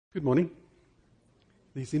Good morning.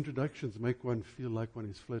 These introductions make one feel like one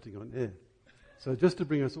is floating on air. So just to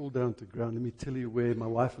bring us all down to ground, let me tell you where my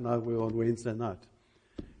wife and I were on Wednesday night.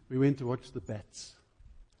 We went to watch the Bats.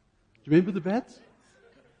 Do you remember the Bats?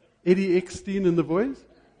 Eddie Eckstein and the Boys?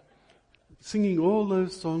 Singing all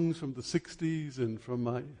those songs from the 60s and from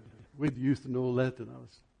my wed youth and all that. And I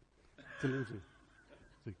was telling him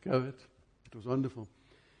to go it. It was wonderful.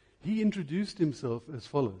 He introduced himself as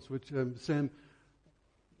follows, which Sam...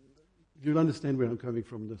 You'll understand where I'm coming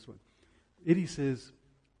from in this one. Eddie says,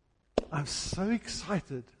 I'm so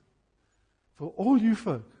excited for all you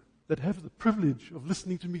folk that have the privilege of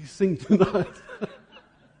listening to me sing tonight.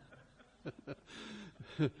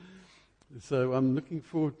 So I'm looking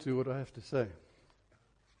forward to what I have to say.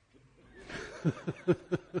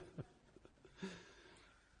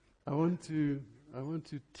 I want to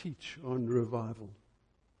teach on revival.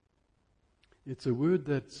 It's a word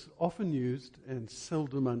that's often used and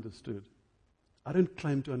seldom understood. I don't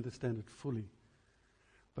claim to understand it fully,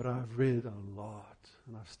 but I've read a lot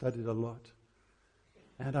and I've studied a lot.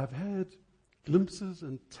 And I've had glimpses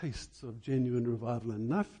and tastes of genuine revival,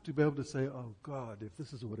 enough to be able to say, oh God, if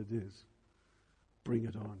this is what it is, bring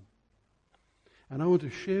it on. And I want to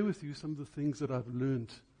share with you some of the things that I've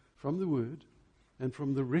learned from the Word and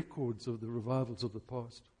from the records of the revivals of the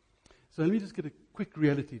past. So let me just get a quick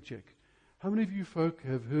reality check. How many of you folk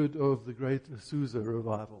have heard of the great Azusa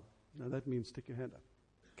revival? Now that means stick your hand up.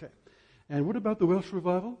 Okay. And what about the Welsh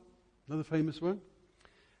revival? Another famous one.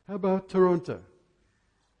 How about Toronto?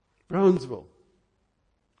 Brownsville?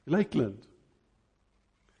 Lakeland?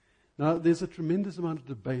 Now there's a tremendous amount of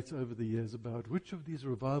debate over the years about which of these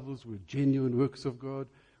revivals were genuine works of God,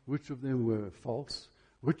 which of them were false,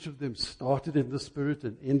 which of them started in the spirit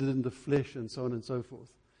and ended in the flesh, and so on and so forth.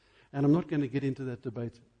 And I'm not going to get into that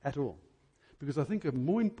debate at all. Because I think a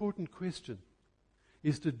more important question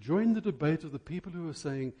is to join the debate of the people who are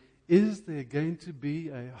saying, is there going to be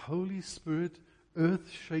a Holy Spirit,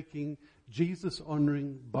 earth-shaking,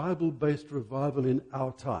 Jesus-honoring, Bible-based revival in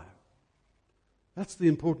our time? That's the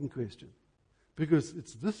important question. Because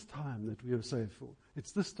it's this time that we are saved for.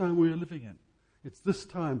 It's this time we are living in. It's this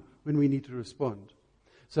time when we need to respond.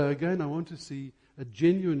 So again, I want to see a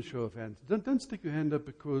genuine show of hands. Don't stick your hand up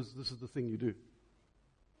because this is the thing you do.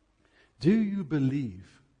 Do you believe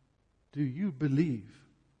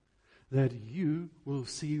that you will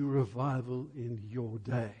see revival in your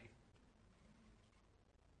day?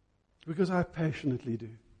 Because I passionately do.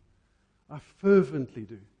 I fervently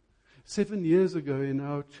do. 7 years ago in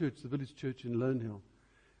our church, the village church in Lone Hill,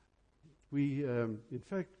 in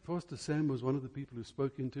fact, Pastor Sam was one of the people who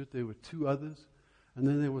spoke into it. There were two others. And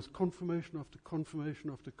then there was confirmation after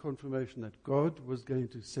confirmation after confirmation that God was going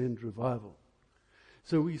to send revival.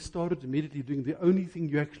 So we started immediately doing the only thing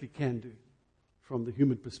you actually can do from the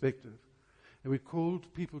human perspective. And we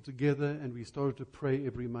called people together and we started to pray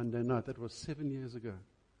every Monday night. That was 7 years ago.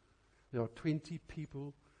 There are 20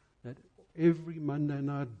 people that every Monday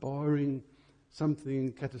night, barring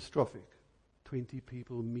something catastrophic, 20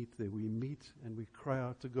 people meet there. We meet and we cry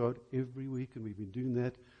out to God every week, and we've been doing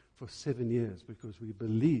that for 7 years because we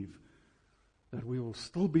believe that we will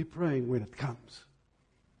still be praying when it comes.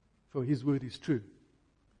 For His word is true.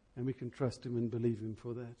 And we can trust Him and believe Him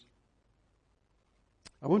for that.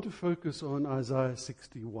 I want to focus on Isaiah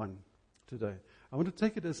 61 today. I want to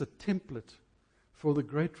take it as a template for the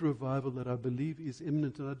great revival that I believe is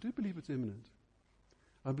imminent. And I do believe it's imminent.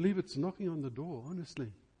 I believe it's knocking on the door,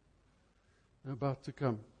 honestly. About to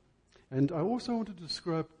come. And I also want to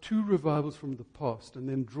describe two revivals from the past and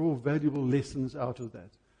then draw valuable lessons out of that.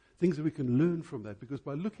 Things that we can learn from that. Because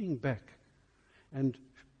by looking back and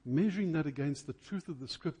measuring that against the truth of the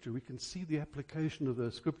Scripture, we can see the application of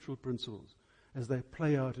those scriptural principles as they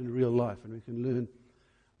play out in real life, and we can learn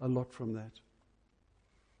a lot from that.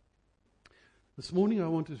 This morning I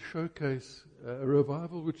want to showcase a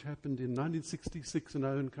revival which happened in 1966 in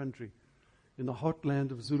our own country, in the heartland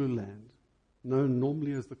of Zululand, known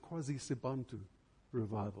normally as the Kwasizabantu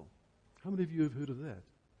revival. How many of you have heard of that?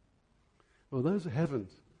 Well, those who haven't,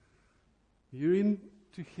 you're in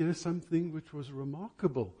to hear something which was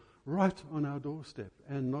remarkable right on our doorstep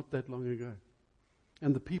and not that long ago.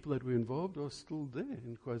 And the people that were involved are still there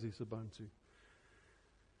in Kwasizabantu.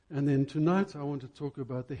 And then tonight I want to talk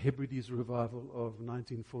about the Hebrides revival of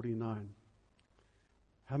 1949.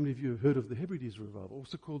 How many of you have heard of the Hebrides revival,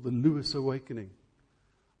 also called the Lewis Awakening?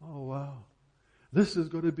 Oh, wow. This has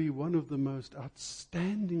got to be one of the most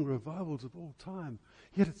outstanding revivals of all time.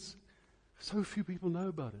 Yet so few people know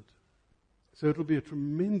about it. So it'll be a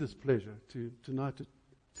tremendous pleasure tonight to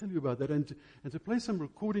tell you about that and to play some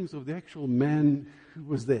recordings of the actual man who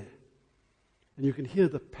was there. And you can hear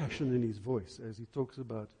the passion in his voice as he talks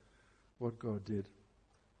about what God did.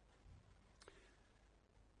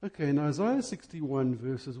 Okay, in Isaiah 61,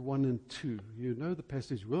 verses 1 and 2, you know the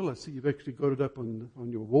passage well. I see you've actually got it up on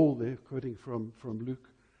your wall there, quoting from Luke.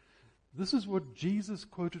 This is what Jesus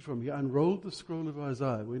quoted from. He unrolled the scroll of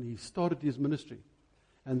Isaiah when he started his ministry.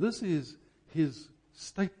 And this is his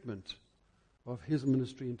statement of his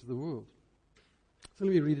ministry into the world. So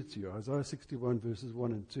let me read it to you. Isaiah 61, verses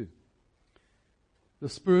 1 and 2. The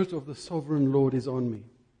Spirit of the Sovereign Lord is on me,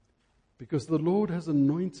 because the Lord has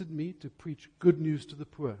anointed me to preach good news to the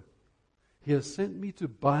poor. He has sent me to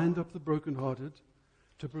bind up the brokenhearted,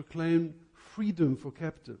 to proclaim freedom for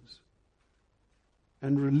captives,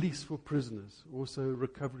 and release for prisoners, also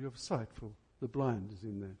recovery of sight for the blind is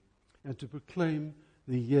in there, and to proclaim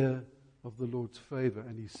the year of the Lord's favor.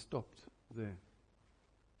 And he stopped there.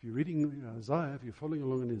 If you're reading Isaiah, if you're following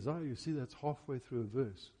along in Isaiah, you see that's halfway through a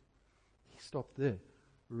verse. He stopped there,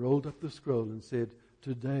 rolled up the scroll and said,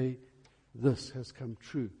 today this has come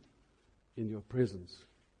true in your presence.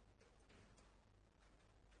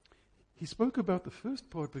 He spoke about the first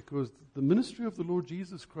part because the ministry of the Lord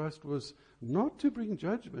Jesus Christ was not to bring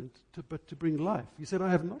judgment, but to bring life. He said, I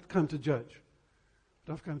have not come to judge,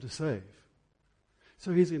 but I've come to save.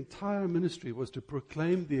 So his entire ministry was to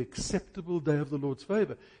proclaim the acceptable day of the Lord's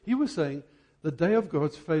favor. He was saying, the day of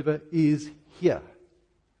God's favor is here.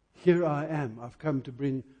 Here I am. I've come to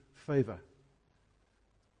bring favor.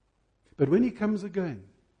 But when he comes again,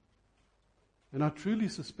 and I truly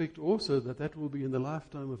suspect also that that will be in the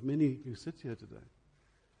lifetime of many who sit here today,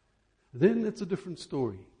 then it's a different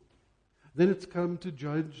story. Then it's come to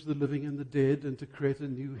judge the living and the dead and to create a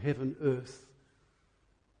new heaven, earth,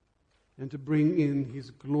 and to bring in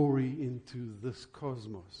his glory into this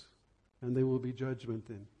cosmos. And there will be judgment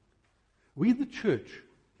then. We, the church,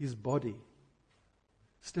 his body,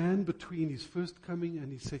 stand between his first coming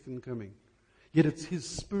and his second coming. Yet it's his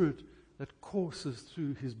Spirit that courses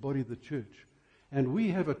through his body, the church. And we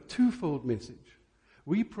have a twofold message.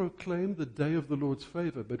 We proclaim the day of the Lord's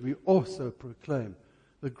favor, but we also proclaim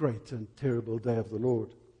the great and terrible day of the Lord,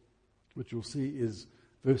 which you'll see is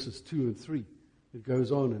verses 2 and 3. It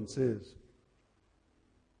goes on and says,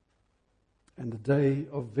 and the day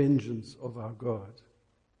of vengeance of our God.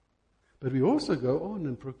 But we also go on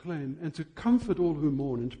and proclaim, and to comfort all who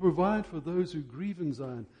mourn, and to provide for those who grieve in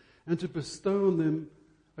Zion, and to bestow on them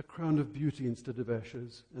a crown of beauty instead of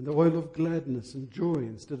ashes, and the oil of gladness and joy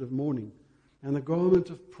instead of mourning, and the garment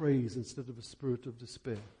of praise instead of a spirit of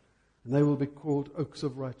despair. And they will be called oaks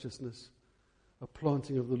of righteousness, a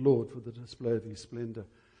planting of the Lord for the display of his splendor.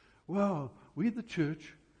 Wow, we the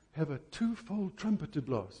church have a twofold trumpet to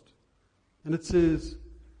blast. And it says,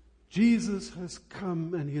 Jesus has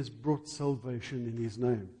come and he has brought salvation in his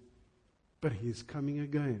name. But he is coming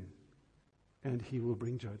again, and he will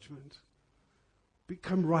bring judgment.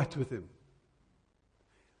 Become right with him.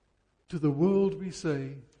 To the world we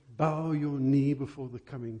say, bow your knee before the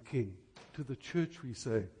coming king. To the church we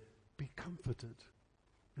say, be comforted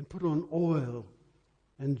and put on oil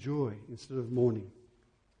and joy instead of mourning.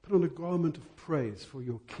 Put on a garment of praise, for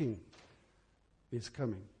your king is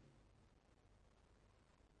coming.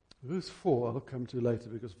 Verse 4 I'll come to later,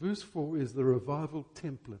 because verse 4 is the revival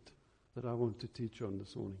template that I want to teach on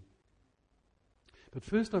this morning. But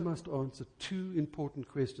first I must answer two important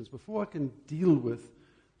questions before I can deal with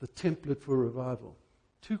the template for revival.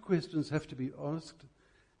 Two questions have to be asked,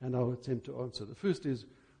 and I'll attempt to answer. The first is,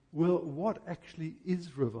 well, what actually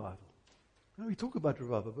is revival? Now, we talk about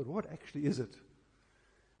revival, but what actually is it?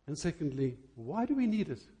 And secondly, why do we need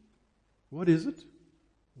it? What is it?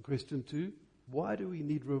 And question 2, why do we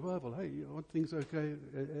need revival? Hey, aren't things okay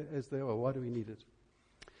as they are? Why do we need it?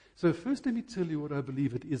 So first let me tell you what I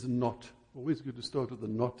believe it is not. Always good to start with the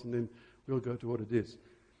not, and then we'll go to what it is.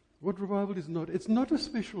 What revival is not, it's not a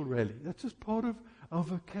special rally. That's just part of our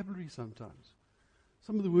vocabulary sometimes.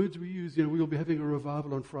 Some of the words we use, we'll be having a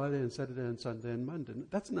revival on Friday and Saturday and Sunday and Monday.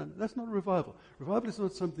 That's not revival. Revival is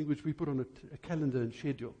not something which we put on a calendar and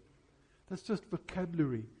schedule. That's just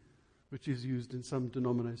vocabulary which is used in some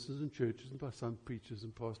denominations and churches and by some preachers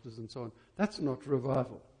and pastors and so on. That's not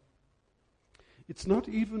revival. It's not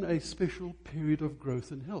even a special period of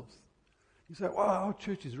growth and health. You say, wow, our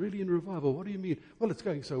church is really in revival. What do you mean? Well, it's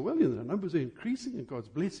going so well. The numbers are increasing and God's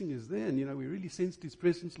blessing is there. And, we really sensed his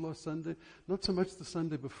presence last Sunday. Not so much the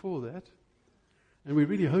Sunday before that. And we're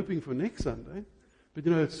really hoping for next Sunday. But,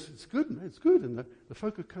 it's good. Man. It's good. And the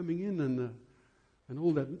folk are coming in and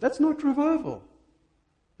all that. That's not revival.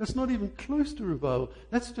 That's not even close to revival.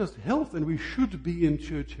 That's just health. And we should be in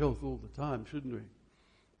church health all the time, shouldn't we?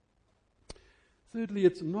 Thirdly,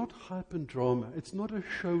 it's not hype and drama. It's not a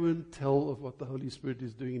show and tell of what the Holy Spirit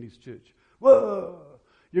is doing in His church. Whoa!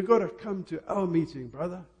 You've got to come to our meeting,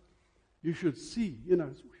 brother. You should see,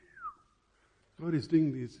 God is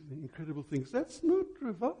doing these incredible things. That's not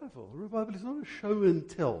revival. Revival is not a show and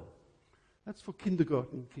tell. That's for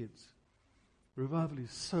kindergarten kids. Revival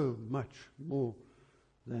is so much more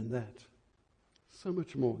than that. So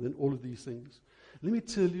much more than all of these things. Let me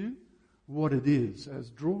tell you what it is, as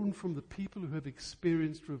drawn from the people who have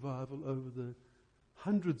experienced revival over the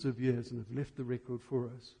hundreds of years and have left the record for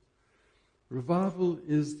us. Revival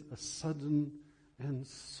is a sudden and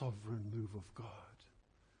sovereign move of God.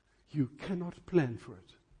 You cannot plan for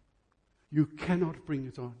it. You cannot bring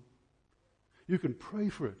it on. You can pray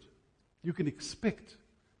for it. You can expect.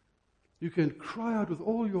 You can cry out with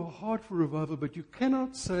all your heart for revival, but you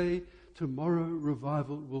cannot say, tomorrow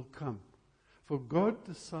revival will come. For God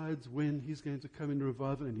decides when He's going to come in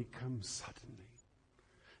revival, and He comes suddenly.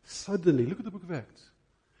 Suddenly. Look at the book of Acts.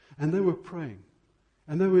 And they were praying.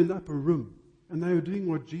 And they were in the upper room. And they were doing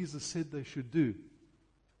what Jesus said they should do.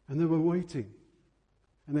 And they were waiting.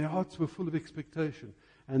 And their hearts were full of expectation.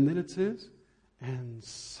 And then it says, and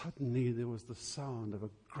suddenly there was the sound of a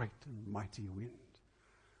great and mighty wind.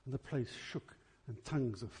 And the place shook, and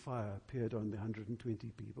tongues of fire appeared on the 120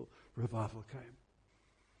 people. Revival came.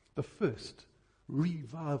 The first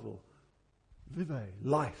revival, vive,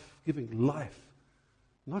 life, giving life,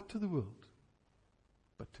 not to the world,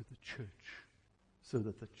 but to the church, so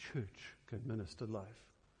that the church can minister life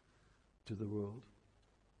to the world.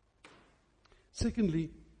 Secondly,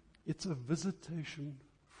 it's a visitation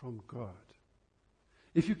from God.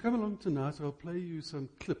 If you come along tonight, I'll play you some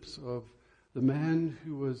clips of the man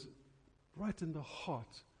who was right in the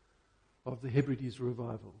heart of the Hebrides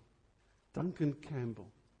revival, Duncan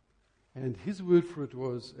Campbell. And his word for it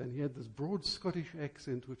was, and he had this broad Scottish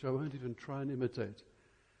accent, which I won't even try and imitate,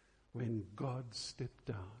 when God stepped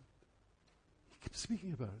down. He kept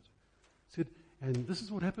speaking about it. He said, and this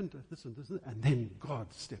is what happened, this and this, and then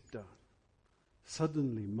God stepped down.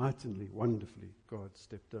 Suddenly, mightily, wonderfully, God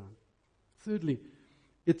stepped down. Thirdly,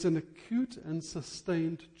 it's an acute and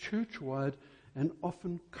sustained church-wide and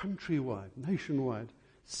often countrywide, nationwide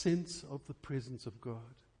sense of the presence of God.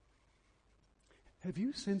 Have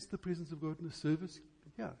you sensed the presence of God in a service?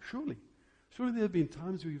 Yeah, surely. Surely there have been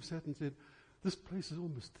times where you've sat and said, this place is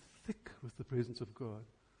almost thick with the presence of God.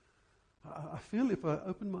 I feel if I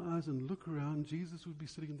open my eyes and look around, Jesus would be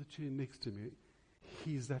sitting in the chair next to me.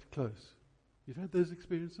 He's that close. You've had those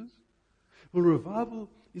experiences? Well, revival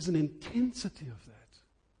is an intensity of that,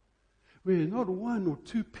 where not one or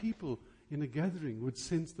two people in a gathering would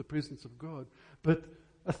sense the presence of God, but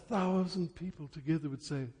 1,000 people together would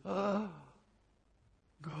say, God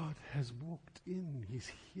has walked in.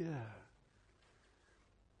 He's here.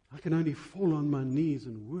 I can only fall on my knees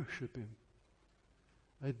and worship Him.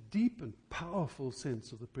 A deep and powerful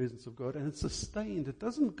sense of the presence of God, and it's sustained. It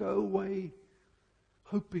doesn't go away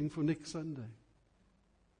hoping for next Sunday.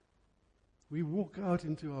 We walk out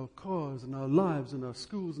into our cars and our lives and our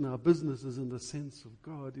schools and our businesses, and the sense of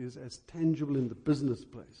God is as tangible in the business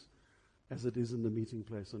place as it is in the meeting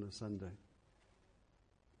place on a Sunday.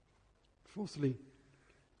 Fourthly,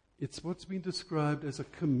 it's what's been described as a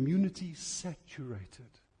community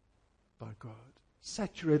saturated by God,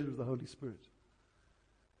 saturated with the Holy Spirit.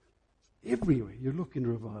 Everywhere you look in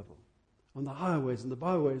revival, on the highways and the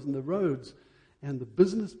byways and the roads and the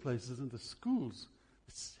business places and the schools,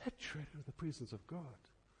 it's saturated with the presence of God.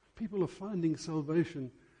 People are finding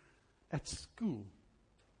salvation at school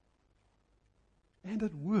and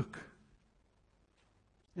at work.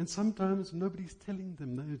 And sometimes nobody's telling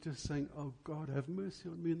them. They're just saying, oh God, have mercy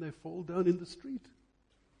on me, and they fall down in the street.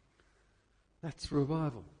 That's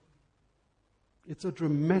revival. It's a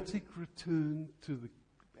dramatic return to the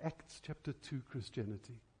Acts chapter 2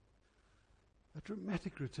 Christianity. A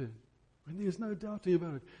dramatic return. When there's no doubting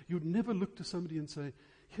about it. You'd never look to somebody and say,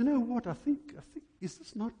 you know what, I think, is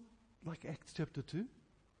this not like Acts chapter 2?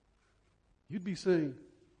 You'd be saying,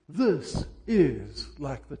 this is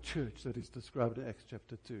like the church that is described in Acts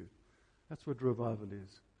chapter 2. That's what revival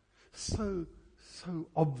is. So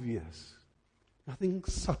obvious. Nothing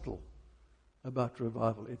subtle about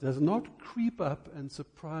revival. It does not creep up and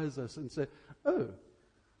surprise us and say,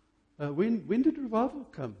 when did revival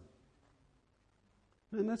come?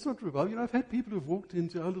 And that's not revival. I've had people who've walked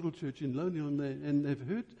into our little church in Lonely and they've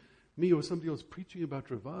heard me or somebody else preaching about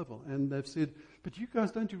revival, and they've said, but you guys,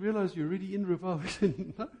 don't you realize you're already in revival? I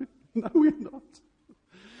said, no, we're not.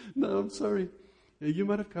 No, I'm sorry. You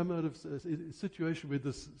might have come out of a situation where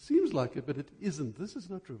this seems like it, but it isn't. This is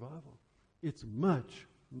not revival. It's much,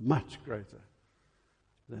 much greater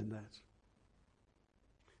than that.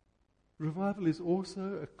 Revival is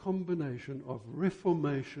also a combination of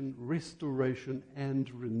reformation, restoration, and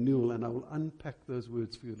renewal. And I will unpack those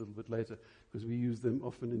words for you a little bit later because we use them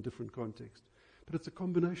often in different contexts. But it's a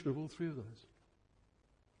combination of all three of those.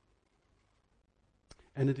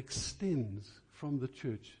 And it extends from the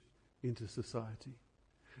church into society.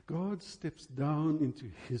 God steps down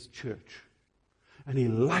into his church and he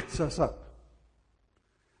lights us up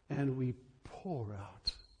and we pour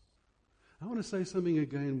out. I want to say something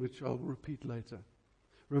again which I'll repeat later.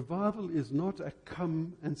 Revival is not a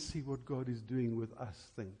come and see what God is doing with us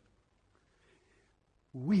thing.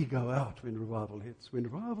 We go out when revival hits. When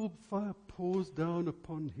revival fire pours down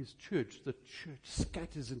upon his church, the church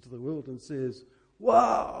scatters into the world and says,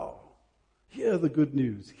 wow, hear the good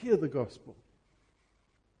news, hear the gospel.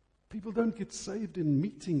 People don't get saved in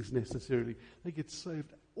meetings necessarily. They get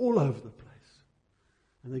saved all over the place.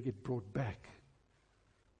 And they get brought back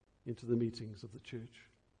into the meetings of the church.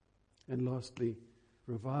 And lastly,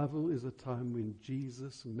 revival is a time when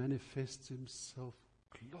Jesus manifests himself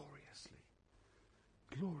gloriously.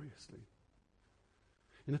 Gloriously.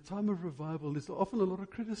 In a time of revival, there's often a lot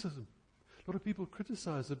of criticism. A lot of people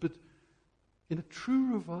criticize it, but in a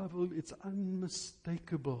true revival, it's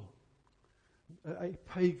unmistakable. A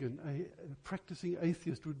pagan, a practicing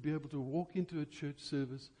atheist would be able to walk into a church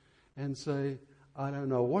service and say, I don't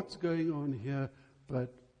know what's going on here,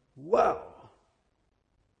 but wow,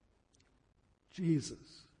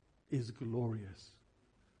 Jesus is glorious.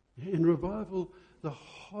 In revival, the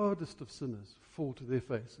hardest of sinners fall to their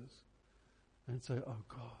faces and say, oh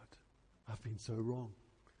God, I've been so wrong,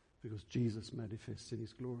 because Jesus manifests in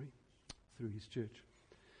his glory through his church.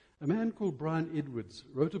 A man called Brian Edwards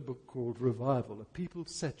wrote a book called Revival, A People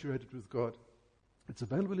Saturated with God. It's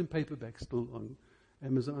available in paperback still on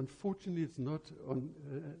Amazon. Unfortunately, it's not on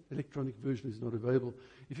electronic version is not available.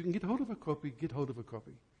 If you can get hold of a copy, get hold of a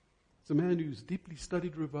copy. It's a man who's deeply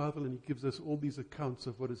studied revival, and he gives us all these accounts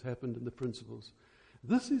of what has happened and the principles.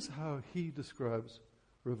 This is how he describes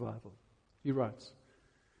revival. He writes,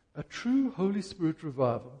 a true Holy Spirit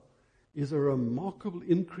revival is a remarkable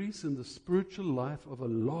increase in the spiritual life of a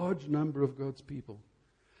large number of God's people,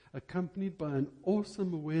 accompanied by an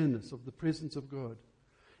awesome awareness of the presence of God,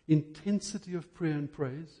 intensity of prayer and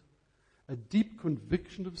praise, a deep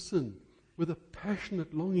conviction of sin with a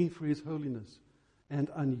passionate longing for his holiness, and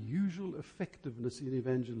unusual effectiveness in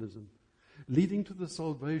evangelism, leading to the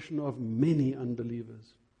salvation of many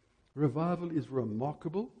unbelievers. Revival is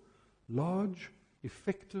remarkable, large,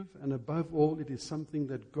 effective, and above all, it is something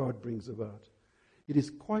that God brings about. It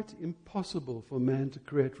is quite impossible for man to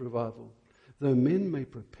create revival, though men may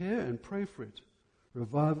prepare and pray for it.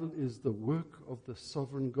 Revival is the work of the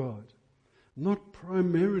sovereign God, not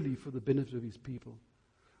primarily for the benefit of his people,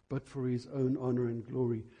 but for his own honor and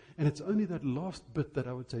glory. And it's only that last bit that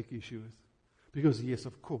I would take issue with. Because yes,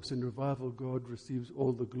 of course, in revival, God receives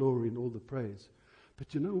all the glory and all the praise.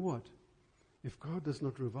 But you know what? If God does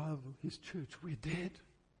not revive his church, we're dead.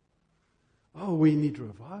 Oh, we need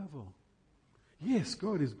revival. Yes,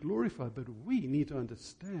 God is glorified, but we need to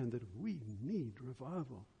understand that we need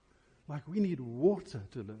revival. Like we need water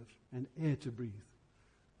to live and air to breathe.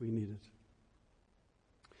 We need it.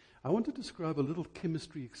 I want to describe a little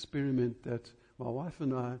chemistry experiment that my wife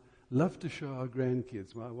and I love to show our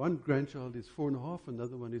grandkids. My one grandchild is 4.5,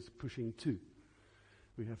 another one is pushing 2.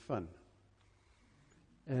 We have fun.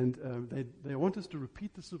 And they want us to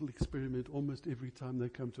repeat this little experiment almost every time they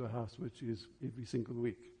come to our house, which is every single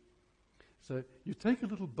week. So you take a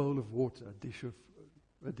little bowl of water, a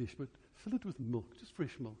dish, but fill it with milk, just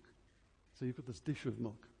fresh milk. So you've got this dish of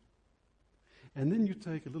milk. And then you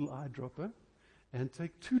take a little eyedropper and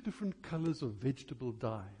take 2 different colors of vegetable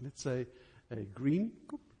dye. Let's say a green,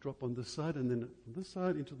 drop on this side, and then on this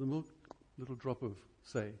side into the milk, little drop of,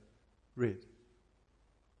 say, red.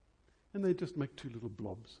 And they just make 2 little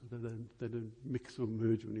blobs. They don't mix or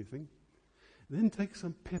merge or anything. Then take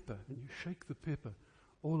some pepper, and you shake the pepper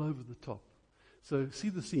all over the top. So see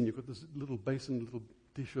the scene. You've got this little basin, little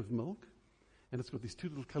dish of milk, and it's got these 2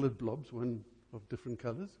 little colored blobs, one of different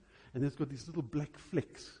colors, and it's got these little black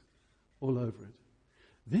flecks all over it.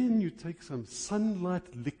 Then you take some sunlight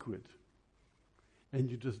liquid, and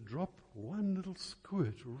you just drop one little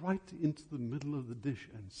squirt right into the middle of the dish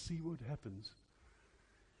and see what happens.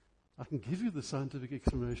 I can give you the scientific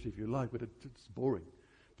explanation if you like, but it's boring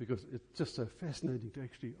because it's just so fascinating to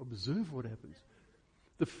actually observe what happens.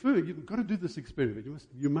 You've got to do this experiment.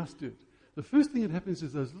 You must do it. The first thing that happens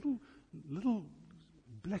is those little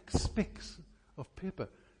black specks of pepper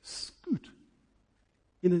scoot.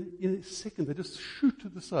 In a second, they just shoot to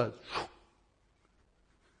the side.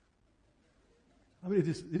 I mean,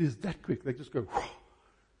 it is that quick. They just go.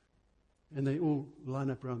 and they all line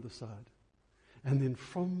up around the side. And then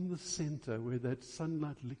from the center, where that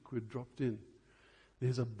sunlight liquid dropped in,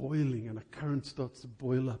 there's a boiling, and a current starts to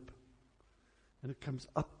boil up. And it comes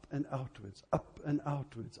up and outwards, up and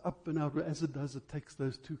outwards, up and outwards. As it does, it takes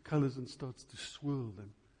those two colors and starts to swirl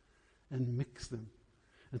them and mix them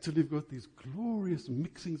until you've got these glorious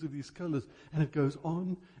mixings of these colors, and it goes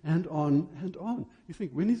on and on and on. You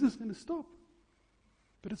think, when is this going to stop?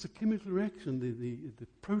 But it's a chemical reaction. The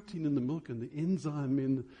protein in the milk and the enzyme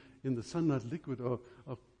in the sunlight liquid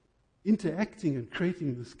are interacting and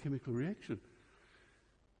creating this chemical reaction.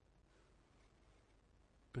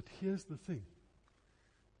 But here's the thing.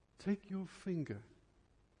 Take your finger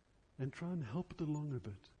and try and help it along a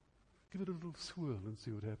bit. Give it a little swirl and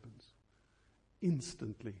see what happens.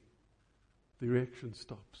 Instantly, the reaction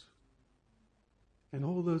stops. And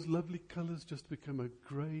all those lovely colors just become a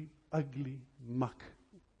grey, ugly muck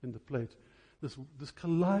in the plate. This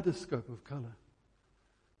kaleidoscope of color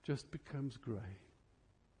just becomes grey.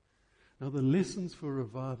 Now the lessons for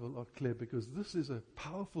revival are clear, because this is a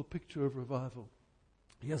powerful picture of revival.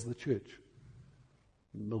 Here's the church.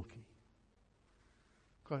 Milky.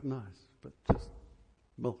 Quite nice, but just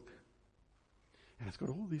milk. And it's got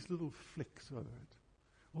all these little flecks over it.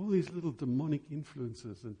 All these little demonic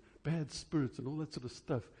influences and bad spirits and all that sort of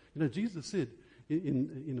stuff. You know, Jesus said,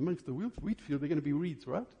 in amongst the wheat field, they're going to be weeds,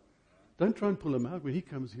 right? Don't try and pull them out. When he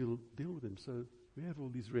comes, he'll deal with them. So we have all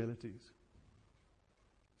these realities.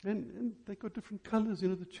 And they've got different colors. You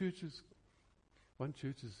know, the churches, one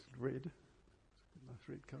church is red. Nice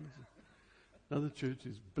red colors. Another church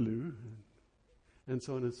is blue, and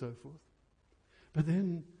so on and so forth. But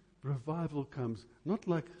then revival comes, not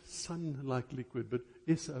like sun-like liquid, but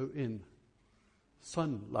S-O-N,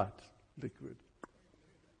 sunlight liquid.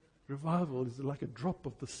 Revival is like a drop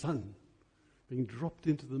of the sun being dropped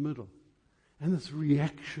into the middle. And this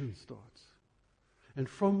reaction starts. And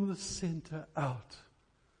from the center out,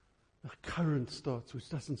 a current starts, which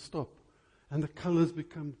doesn't stop. And the colors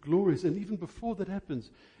become glorious. And even before that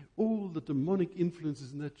happens, all the demonic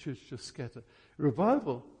influences in that church just scatter.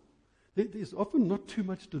 Revival, there's often not too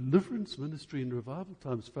much deliverance ministry in revival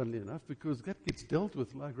times, funnily enough, because that gets dealt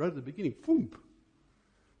with like right at the beginning. Boom.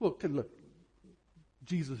 Well, look,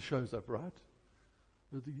 Jesus shows up, right?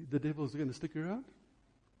 The devils are going to stick around?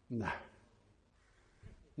 No.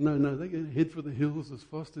 No, they're going to head for the hills as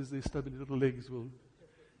fast as their stubby little legs will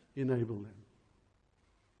enable them.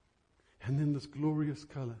 And then this glorious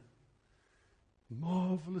color.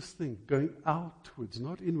 Marvelous thing, going outwards,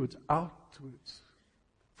 not inwards, outwards.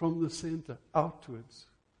 From the center, outwards.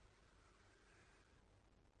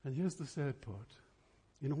 And here's the sad part.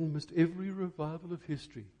 In almost every revival of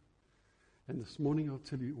history, and this morning I'll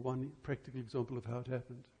tell you one practical example of how it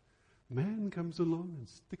happened. Man comes along and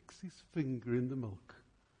sticks his finger in the milk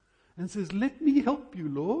and says, "Let me help you,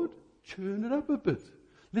 Lord. Churn it up a bit.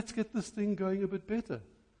 Let's get this thing going a bit better."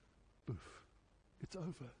 Boof. It's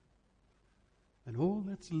over. And all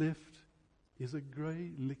that's left is a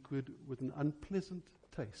grey liquid with an unpleasant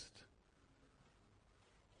taste.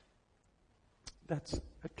 That's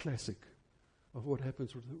a classic of what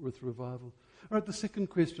happens with revival. All right, the second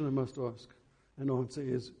question I must ask and answer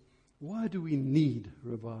is, why do we need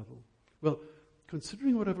revival? Well,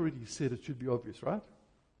 considering what I've already said, it should be obvious, right?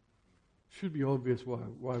 It should be obvious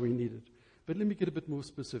why we need it. But let me get a bit more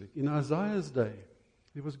specific. In Isaiah's day,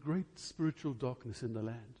 there was great spiritual darkness in the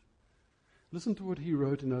land. Listen to what he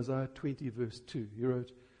wrote in Isaiah 20, verse 2. He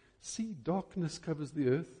wrote, "See, darkness covers the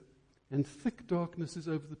earth, and thick darkness is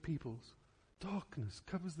over the peoples." Darkness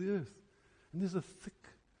covers the earth. And there's a thick,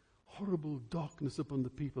 horrible darkness upon the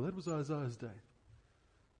people. That was Isaiah's day.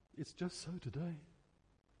 It's just so today.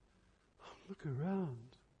 Oh, look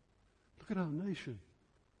around. Look at our nation.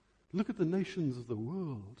 Look at the nations of the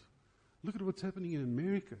world. Look at what's happening in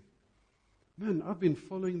America. Man, I've been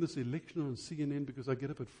following this election on CNN because I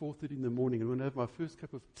get up at 4:30 in the morning, and when I have my first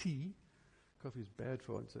cup of tea, coffee is bad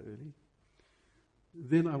for one so early,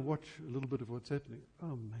 then I watch a little bit of what's happening.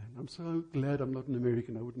 Oh man, I'm so glad I'm not an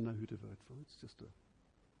American. I wouldn't know who to vote for. It's just an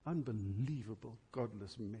unbelievable,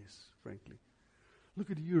 godless mess, frankly.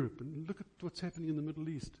 Look at Europe and look at what's happening in the Middle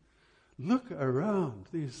East. Look around.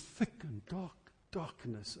 There's thick and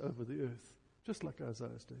darkness over the earth, just like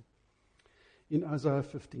Isaiah's day. In Isaiah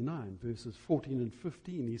 59, verses 14 and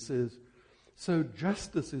 15, he says, "So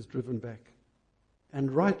justice is driven back, and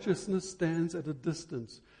righteousness stands at a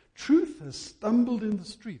distance. Truth has stumbled in the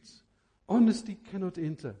streets. Honesty cannot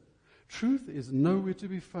enter. Truth is nowhere to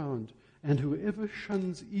be found, and whoever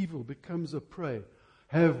shuns evil becomes a prey."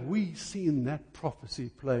 Have we seen that prophecy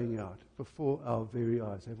playing out before our very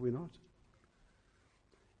eyes? Have we not?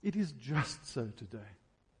 It is just so today.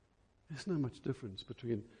 There's not much difference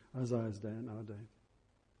between Isaiah's day and our day.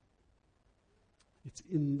 It's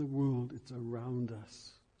in the world, it's around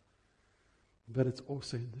us, but it's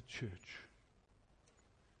also in the church.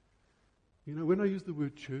 You know, when I use the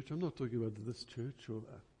word church, I'm not talking about this church or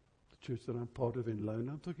the church that I'm part of in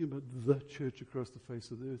Lona. I'm talking about the church across the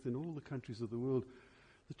face of the earth in all the countries of the world.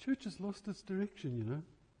 The church has lost its direction, you know.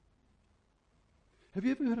 Have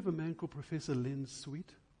you ever heard of a man called Professor Len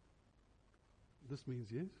Sweet? This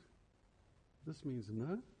means yes. This means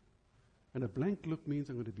no. And a blank look means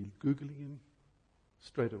I'm going to be Googling him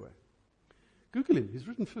straight away. Google him. He's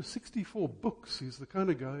written for 64 books. He's the kind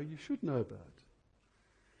of guy you should know about.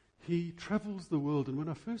 He travels the world, and when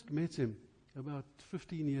I first met him about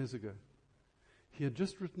 15 years ago, he had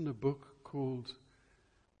just written a book called,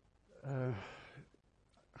 I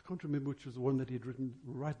can't remember which was the one that he had written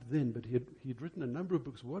right then, but he'd written a number of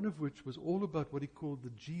books, one of which was all about what he called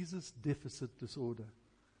the Jesus deficit disorder.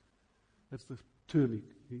 That's the term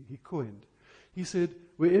he coined. He said,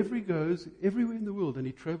 wherever he goes, everywhere in the world, and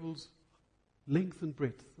he travels length and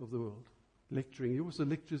breadth of the world, lecturing. He also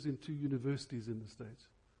lectures in 2 universities in the States.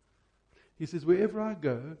 He says, wherever I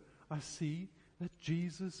go, I see that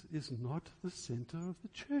Jesus is not the center of the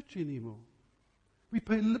church anymore. We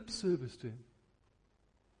pay lip service to him.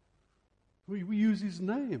 We use his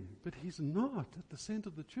name, but he's not at the center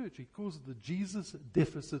of the church. He calls it the Jesus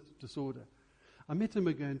deficit disorder. I met him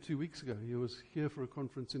again 2 weeks ago. He was here for a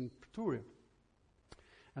conference in Pretoria.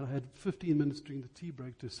 And I had 15 minutes during the tea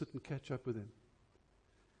break to sit and catch up with him.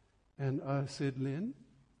 And I said, Len,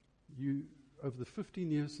 you, over the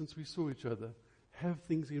 15 years since we saw each other, have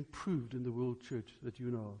things improved in the world church that you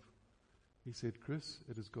know of? He said, Chris,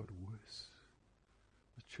 it has got worse.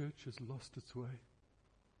 The church has lost its way.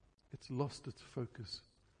 It's lost its focus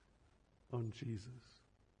on Jesus.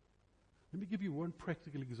 Let me give you one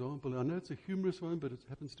practical example. I know it's a humorous one, but it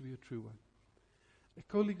happens to be a true one. A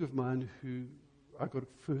colleague of mine who I got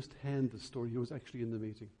first-hand the story, he was actually in the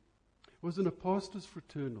meeting, was in a pastor's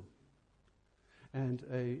fraternal. And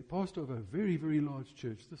a pastor of a very, very large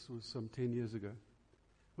church, this was some 10 years ago,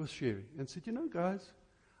 was sharing and said, you know, guys,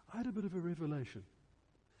 I had a bit of a revelation.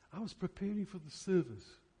 I was preparing for the service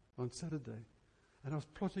on Saturday, and I was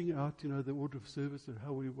plotting out, you know, the order of service and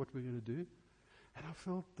what we're going to do. And I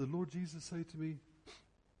felt the Lord Jesus say to me,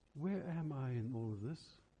 where am I in all of this?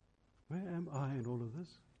 Where am I in all of this?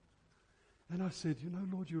 And I said, you know,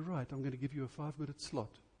 Lord, you're right. I'm going to give you a 5-minute slot.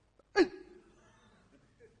 I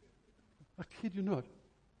kid you not.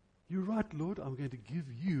 You're right, Lord. I'm going to give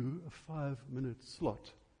you a 5-minute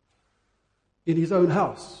slot in his own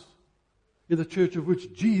house, in the church of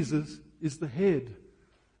which Jesus is the head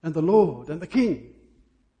and the Lord and the King.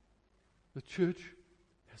 The church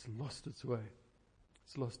has lost its way.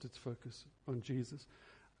 It's lost its focus on Jesus.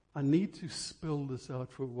 I need to spell this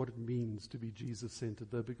out for what it means to be Jesus-centered,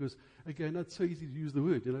 though, because, again, it's so easy to use the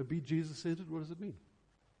word. You know, be Jesus-centered, what does it mean?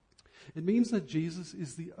 It means that Jesus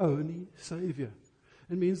is the only Savior.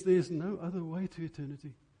 It means there's no other way to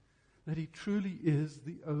eternity. That he truly is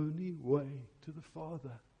the only way to the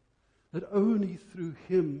Father. That only through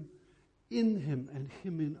him, in him, and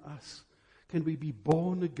him in us, can we be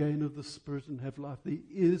born again of the Spirit and have life. There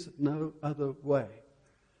is no other way.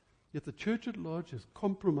 Yet the church at large has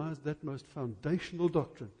compromised that most foundational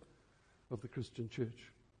doctrine of the Christian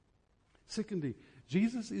church. Secondly,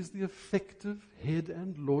 Jesus is the effective head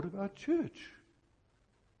and Lord of our church.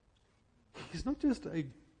 He's not just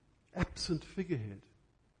an absent figurehead.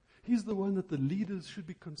 He's the one that the leaders should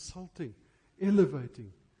be consulting,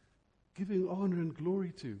 elevating, giving honor and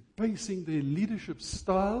glory to, basing their leadership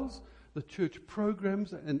styles, the church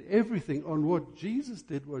programs, and everything on what Jesus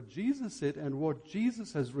did, what Jesus said, and what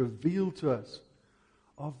Jesus has revealed to us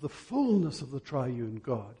of the fullness of the triune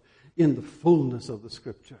God in the fullness of the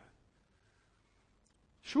Scripture.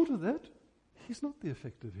 Short of that, he's not the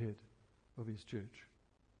effective head of his church.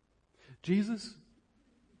 Jesus,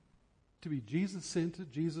 to be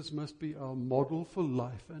Jesus-centered, Jesus must be our model for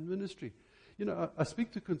life and ministry. You know, I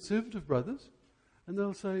speak to conservative brothers, and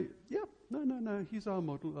they'll say, yeah, no, he's our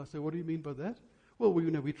model. I say, what do you mean by that? Well,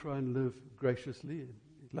 we try and live graciously,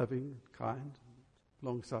 loving, kind,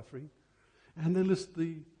 long-suffering. And they list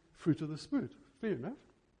the fruit of the Spirit. Fair enough.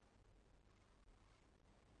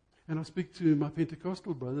 And I speak to my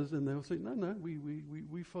Pentecostal brothers, and they'll say, no,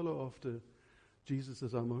 we follow after Jesus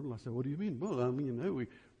as our model. I say, what do you mean? Well, we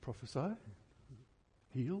prophesy,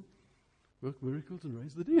 heal, work miracles, and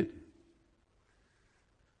raise the dead.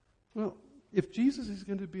 Well, if Jesus is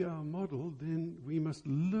going to be our model, then we must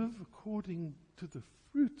live according to the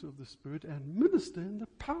fruit of the Spirit and minister in the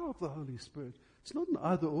power of the Holy Spirit. It's not an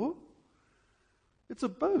either or. It's a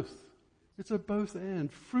both. It's a both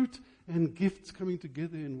and. Fruit and gifts coming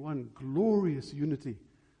together in one glorious unity.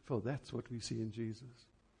 For that's what we see in Jesus.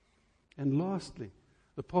 And lastly,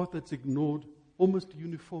 the part that's ignored almost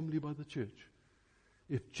uniformly by the church.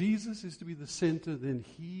 If Jesus is to be the center, then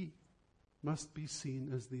he must be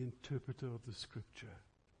seen as the interpreter of the Scripture.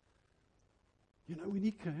 You know, when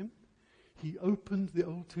he came, he opened the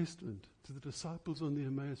Old Testament to the disciples on the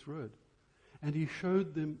Emmaus Road. And he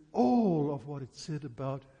showed them all of what it said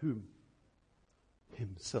about whom?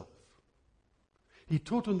 Himself. He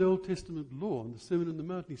taught on the Old Testament law on the Sermon on the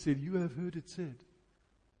Mount. He said, you have heard it said,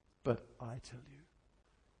 but I tell you.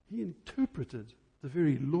 He interpreted the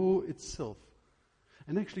very law itself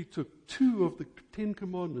and actually took 2 of the 10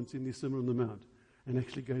 commandments in the Sermon on the Mount and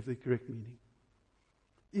actually gave the correct meaning.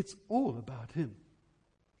 It's all about him.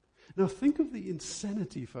 Now think of the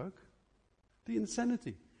insanity, folk. The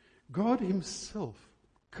insanity. God himself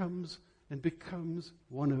comes and becomes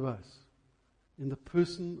one of us in the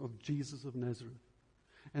person of Jesus of Nazareth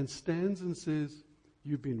and stands and says,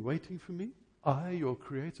 you've been waiting for me. I, your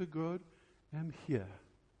creator God, am here.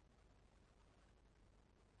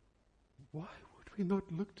 Why would we not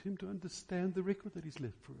look to him to understand the record that he's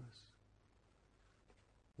left for us?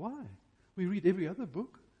 Why? We read every other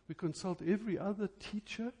book. We consult every other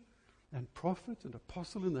teacher and prophet and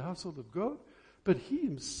apostle in the household of God. But he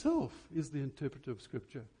himself is the interpreter of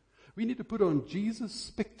Scripture. We need to put on Jesus'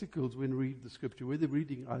 spectacles when we read the Scripture, whether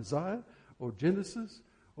reading Isaiah or Genesis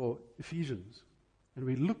or Ephesians. And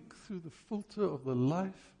we look through the filter of the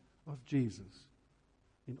life of Jesus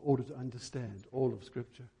in order to understand all of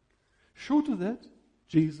Scripture. Short of that,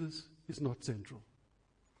 Jesus is not central.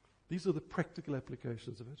 These are the practical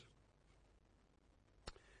applications of it.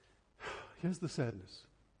 Here's the sadness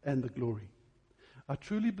and the glory. I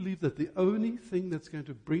truly believe that the only thing that's going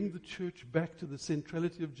to bring the church back to the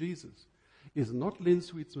centrality of Jesus is not Len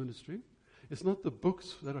Sweet's ministry. It's not the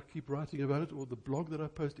books that I keep writing about it or the blog that I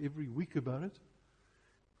post every week about it.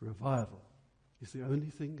 Revival is the only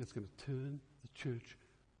thing that's going to turn the church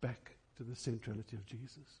back to the centrality of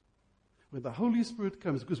Jesus. When the Holy Spirit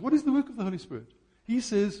comes, because what is the work of the Holy Spirit? He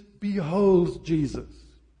says, behold Jesus.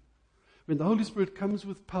 When the Holy Spirit comes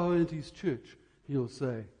with power into his church, he'll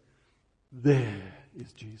say, there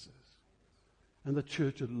is Jesus. And the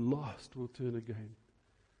church at last will turn again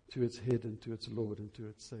to its head and to its Lord and to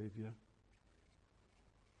its Savior.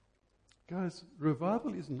 Guys,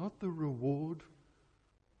 revival is not the reward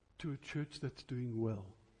to a church that's doing well.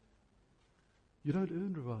 You don't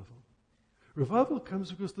earn revival. Revival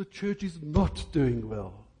comes because the church is not doing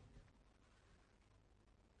well.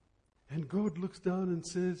 And God looks down and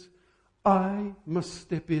says, I must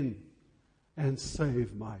step in and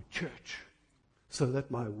save my church so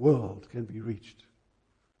that my world can be reached.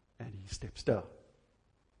 And he steps down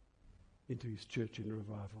into his church in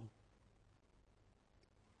revival.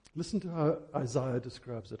 Listen to how Isaiah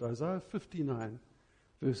describes it. Isaiah 59,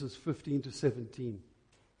 verses 15 to 17.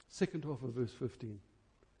 Second half of verse 15.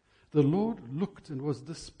 The Lord looked and was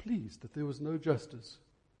displeased that there was no justice.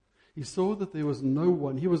 He saw that there was no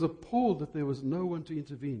one. He was appalled that there was no one to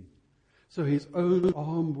intervene. So his own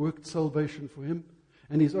arm worked salvation for him,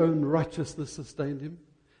 and his own righteousness sustained him.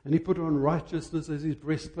 And he put on righteousness as his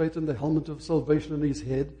breastplate and the helmet of salvation on his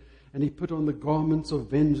head. And he put on the garments of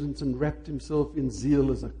vengeance and wrapped himself in zeal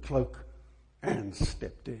as a cloak and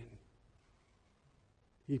stepped in.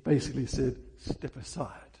 He basically said, step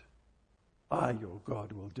aside. I, your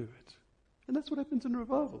God, will do it. And that's what happens in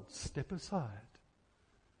revival. Step aside.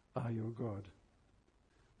 I, your God,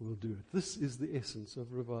 will do it. This is the essence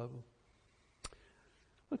of revival.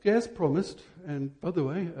 Okay, as promised, and by the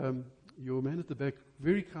way, your man at the back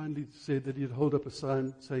very kindly said that he'd hold up a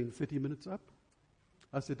sign saying 30 minutes up.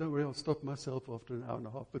 I said, don't worry, I'll stop myself after an hour and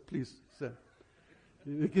a half, but please, sir,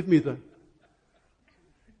 give me the,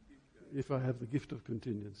 if I have the gift of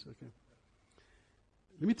continuance, okay.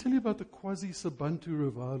 Let me tell you about the Kwasizabantu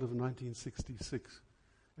revival of 1966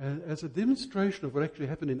 as a demonstration of what actually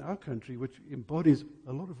happened in our country, which embodies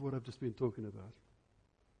a lot of what I've just been talking about.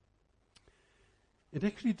 It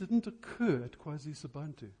actually didn't occur at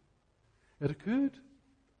Kwasizabantu. It occurred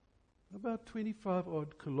about 25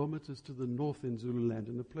 odd kilometers to the north in Zululand,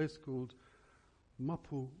 in a place called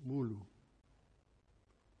Mapumulu.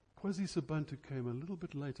 Kwasizabantu came a little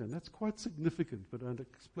bit later, and that's quite significant, but I'll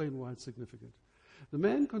explain why it's significant. The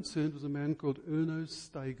man concerned was a man called Erno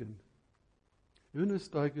Stuygen. Erno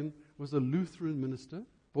Stuygen was a Lutheran minister,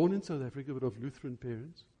 born in South Africa, but of Lutheran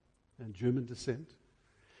parents and German descent.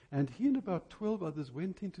 And he and about 12 others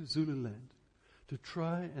went into Zululand to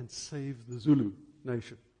try and save the Zulu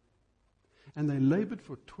nation. And they labored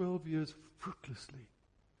for 12 years fruitlessly.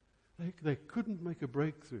 They couldn't make a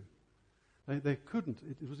breakthrough. They couldn't.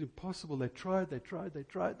 It was impossible. They tried everything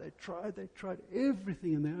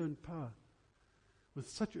in their own power. With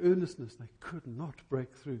such earnestness, they could not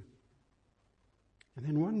break through. And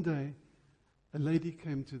then one day, a lady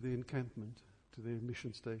came to the encampment, to their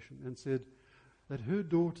mission station, and said that her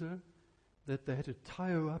daughter, that they had to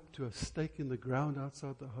tie her up to a stake in the ground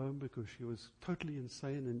outside the home because she was totally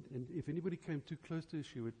insane, and if anybody came too close to her,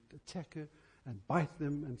 she would attack her and bite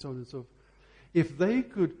them and so on and so forth. If they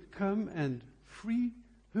could come and free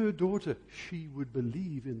her daughter, she would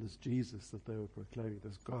believe in this Jesus that they were proclaiming,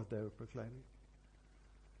 this God they were proclaiming.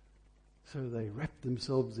 So they wrapped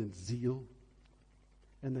themselves in zeal,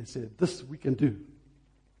 and they said, this we can do.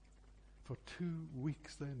 For 2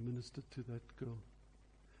 weeks they ministered to that girl.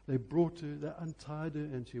 They brought her, they untied her,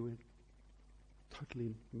 and she went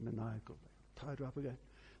totally maniacal. They tied her up again.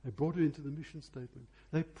 They brought her into the mission statement.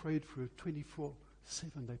 They prayed for her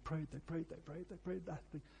 24/7. They prayed.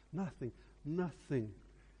 Nothing.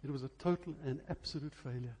 It was a total and absolute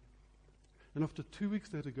failure. And after 2 weeks,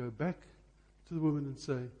 they had to go back to the woman and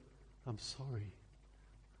say, I'm sorry.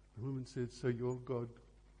 The woman said, so your God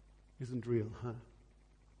isn't real, huh?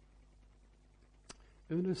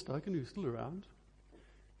 Ernest Steichen, who's still around,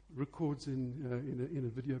 records in a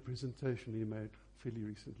video presentation he made fairly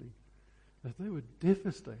recently that they were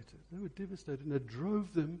devastated. And it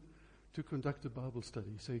drove them to conduct a Bible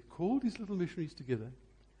study. So he called his little missionaries together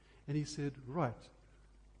and he said, right,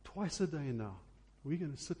 twice a day now, we're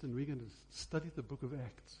going to sit and we're going to study the book of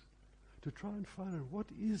Acts to try and find out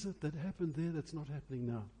what is it that happened there that's not happening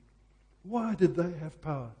now. Why did they have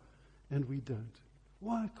power and we don't?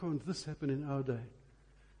 Why can't this happen in our day?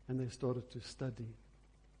 And they started to study.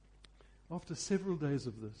 After several days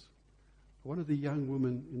of this, one of the young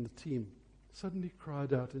women in the team suddenly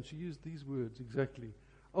cried out, and she used these words exactly.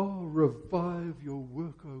 Oh, revive your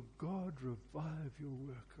work, O God, revive your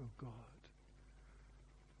work, O God.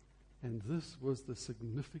 And this was the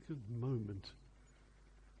significant moment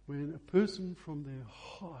when a person from their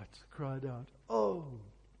heart cried out, oh,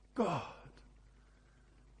 God,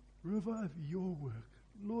 revive your work.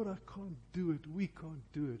 Lord, I can't do it. We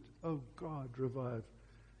can't do it. Oh, God, revive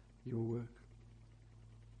your work.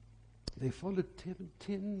 They followed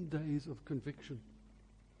 10 days of conviction.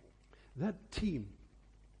 That team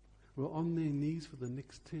were on their knees for the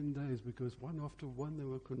next 10 days because one after one they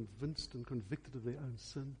were convinced and convicted of their own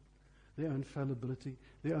sin, their own fallibility,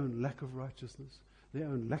 their own lack of righteousness, their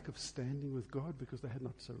own lack of standing with God because they had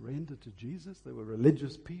not surrendered to Jesus. They were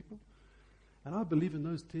religious people. And I believe in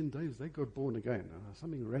those 10 days they got born again.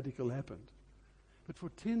 Something radical happened. But for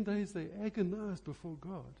 10 days they agonized before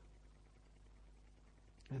God.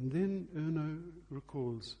 And then Erno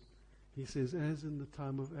recalls, he says, as in the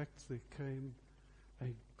time of Acts there came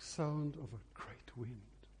a sound of a great wind.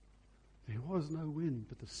 There was no wind,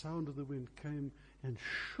 but the sound of the wind came and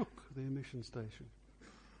shook their mission station.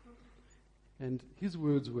 And his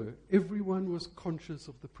words were, everyone was conscious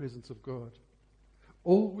of the presence of God.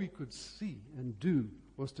 All we could see and do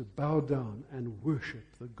was to bow down and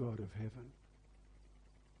worship the God of heaven.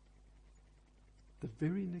 The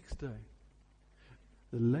very next day,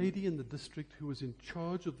 the lady in the district who was in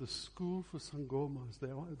charge of the school for Sangomas,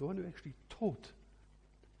 the one who actually taught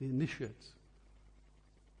the initiates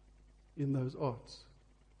in those arts,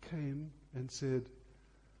 came and said,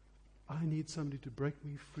 I need somebody to break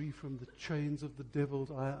me free from the chains of the devil.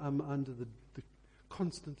 I'm under the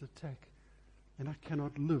constant attack, and I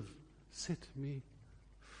cannot live. Set me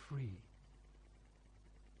free.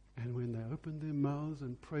 And when they opened their mouths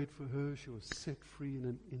and prayed for her, she was set free in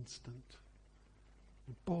an instant.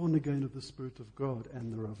 And born again of the Spirit of God,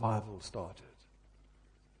 and the revival started.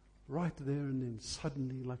 Right there and then,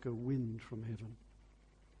 suddenly like a wind from heaven.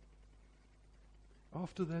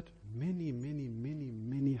 After that, many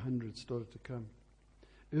hundreds started to come.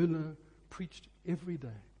 Erno preached every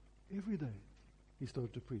day. Every day he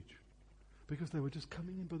started to preach. Because they were just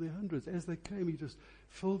coming in by their hundreds. As they came, he just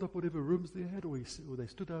filled up whatever rooms they had, or they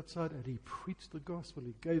stood outside and he preached the gospel.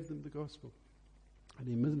 He gave them the gospel. And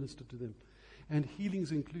he ministered to them. And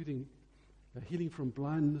healings, including healing from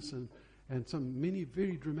blindness and some many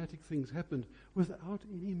very dramatic things happened without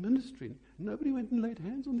any ministry. Nobody went and laid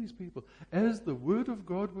hands on these people. As the word of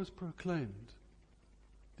God was proclaimed,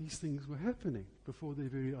 these things were happening before their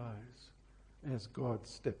very eyes as God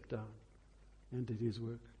stepped down and did his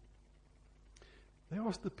work. They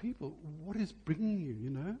asked the people, what is bringing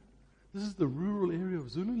you, This is the rural area of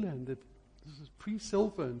Zululand. This is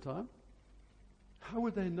pre-cell phone time. How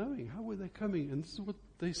were they knowing? How were they coming? And this is what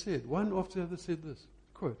they said. One after the other said this,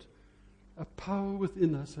 quote, a power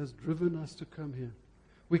within us has driven us to come here.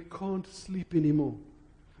 We can't sleep anymore.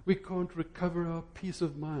 We can't recover our peace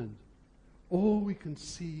of mind. All we can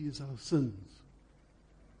see is our sins.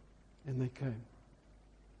 And they came.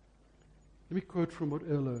 Let me quote from what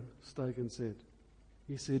Erlo Steigen said.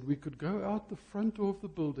 He said, we could go out the front door of the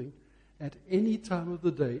building at any time of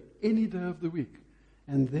the day, any day of the week,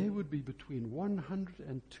 and there would be between 100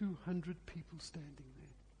 and 200 people standing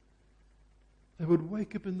there. They would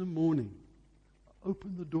wake up in the morning,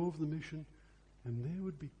 open the door of the mission, and there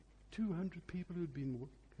would be 200 people who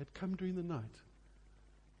had come during the night.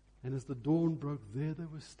 And as the dawn broke, there they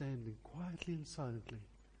were standing, quietly and silently,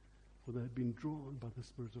 for they had been drawn by the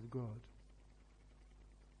Spirit of God.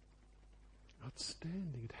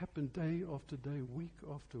 Outstanding. It happened day after day, week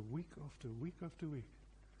after week after week after week.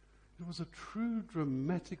 It was a true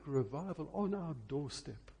dramatic revival on our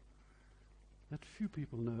doorstep that few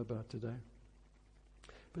people know about today.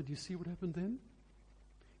 But you see what happened then?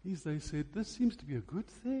 They said, this seems to be a good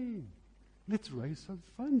thing. Let's raise some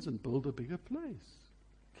funds and build a bigger place.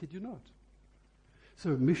 Kid you not. So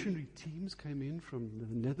missionary teams came in from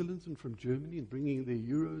the Netherlands and from Germany and bringing their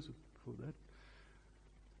euros for that,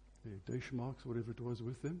 their Deutschmarks, whatever it was,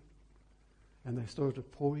 with them. And they started to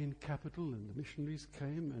pour in capital, and the missionaries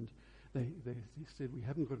came, and they said, we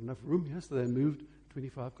haven't got enough room here, so they moved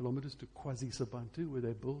 25 kilometers to Kwasizabantu, where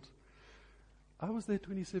they built. I was there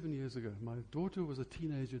 27 years ago. My daughter was a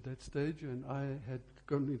teenager at that stage, and I had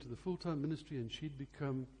gone into the full-time ministry, and she'd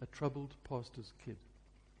become a troubled pastor's kid.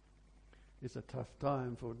 It's a tough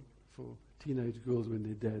time for teenage girls when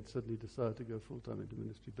their dad suddenly decide to go full-time into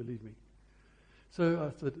ministry, believe me. So I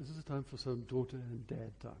thought, this is a time for some daughter and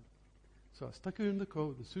dad time. So I stuck her in the car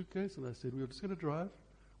with the suitcase, and I said, we're just going to drive.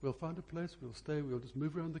 We'll find a place, we'll stay, we'll just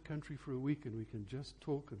move around the country for a week, and we can just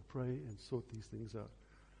talk and pray and sort these things out.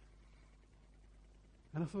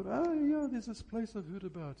 And I thought, there's this place I've heard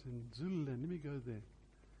about in Zululand. Let me go there.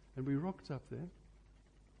 And we rocked up there.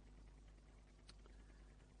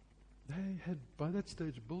 They had, by that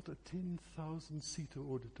stage, built a 10,000-seater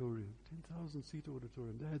auditorium. 10,000-seater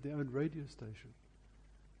auditorium. They had their own radio station,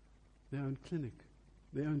 their own clinic,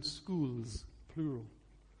 their own schools, plural.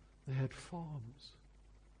 They had farms.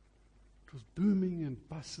 It was booming and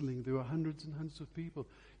bustling. There were hundreds and hundreds of people.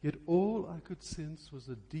 Yet all I could sense was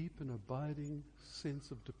a deep and abiding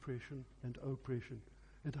sense of depression and oppression.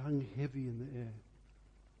 It hung heavy in the air.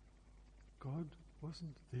 God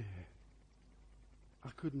wasn't there. I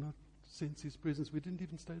could not sense His presence. We didn't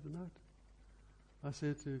even stay the night. I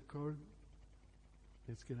said to Corin,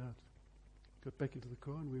 let's get out. Got back into the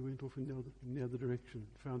car and we went off in the other direction.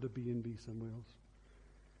 Found a B&B somewhere else.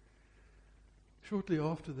 Shortly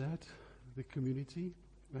after that, the community,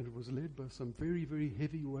 and it was led by some very, very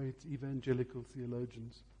heavyweight evangelical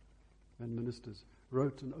theologians and ministers,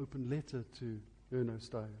 wrote an open letter to Erno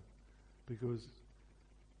Steiger because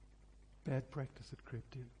bad practice had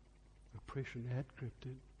crept in. Oppression had crept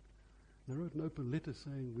in. They wrote an open letter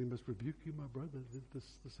saying, we must rebuke you, my brother.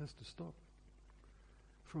 This has to stop.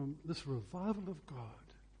 From this revival of God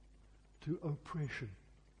to oppression.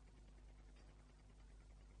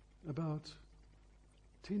 About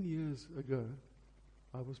 10 years ago,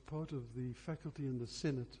 I was part of the faculty and the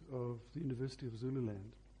senate of the University of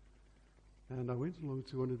Zululand. And I went along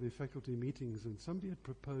to one of their faculty meetings, and somebody had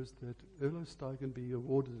proposed that Erlo Steigen be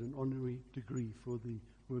awarded an honorary degree for the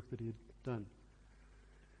work that he had done.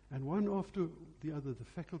 And one after the other, the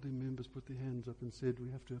faculty members put their hands up and said,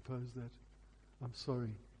 we have to oppose that. I'm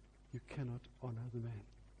sorry, you cannot honor the man.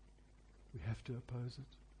 We have to oppose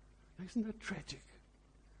it. Isn't that tragic?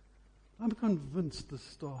 I'm convinced this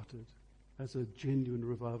started as a genuine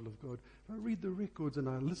revival of God. If I read the records and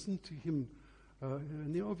I listen to him,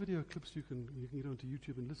 and there are video clips you can get onto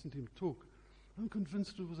YouTube and listen to him talk, I'm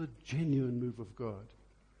convinced it was a genuine move of God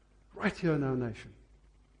right here in our nation.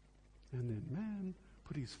 And then man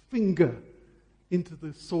put his finger into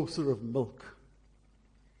the saucer of milk,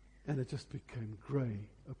 and it just became grey,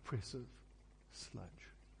 oppressive sludge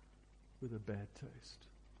with a bad taste.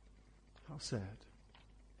 How sad.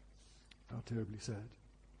 How terribly sad.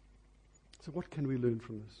 So what can we learn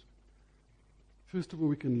from this? First of all,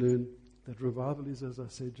 we can learn that revival is, as I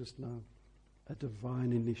said just now, a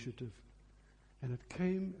divine initiative. And it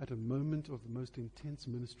came at a moment of the most intense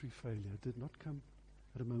ministry failure. It did not come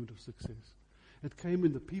at a moment of success. It came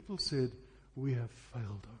when the people said, we have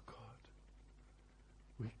failed, O God.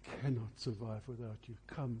 We cannot survive without you.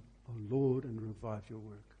 Come, O Lord, and revive your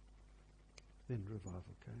work. Then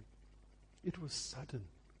revival came. It was sudden,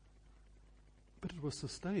 but it was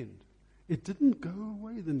sustained. It didn't go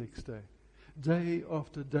away the next day. Day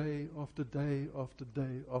after day after day after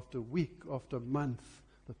day after week after month,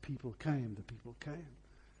 the people came,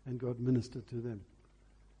 and God ministered to them.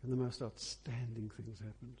 And the most outstanding things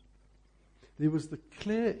happened. There was the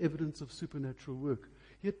clear evidence of supernatural work,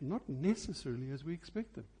 yet not necessarily as we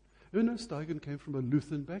expect them. Ernest Steigen came from a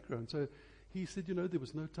Lutheran background, so he said, there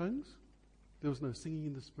was no tongues, there was no singing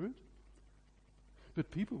in the Spirit,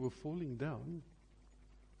 but people were falling down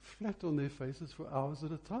flat on their faces for hours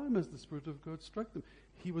at a time as the Spirit of God struck them.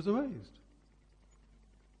 He was amazed.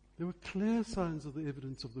 There were clear signs of the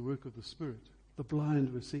evidence of the work of the Spirit. The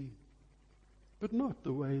blind were seeing, but not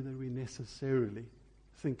the way that we necessarily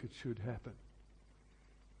think it should happen.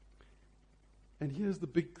 And here's the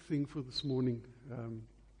big thing for this morning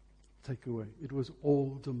takeaway. It was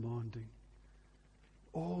all demanding.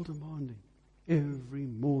 All demanding. Every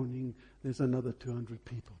morning there's another 200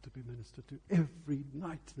 people to be ministered to. Every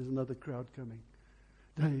night there's another crowd coming.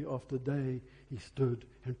 Day after day he stood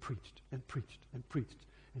and preached and preached and preached.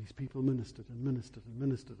 And his people ministered and ministered and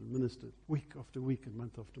ministered and ministered. Week after week and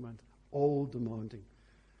month after month. All demanding.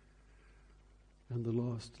 And the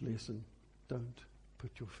last lesson, don't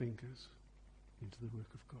put your fingers into the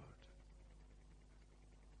work of God,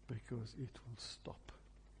 because it will stop.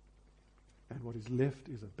 And what is left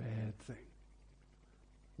is a bad thing,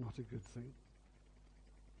 not a good thing.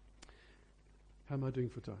 How am I doing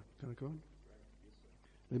for time? Can I go on?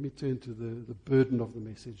 Let me turn to the burden of the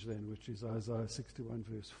message then, which is Isaiah 61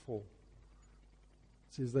 verse 4. It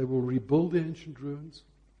says, they will rebuild the ancient ruins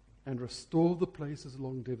and restore the places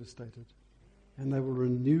long devastated, and they will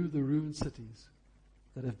renew the ruined cities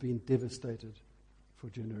that have been devastated for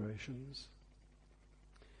generations.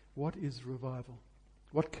 What is revival?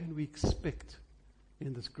 What can we expect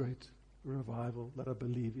in this great revival that I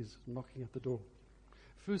believe is knocking at the door?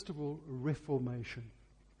 First of all, reformation.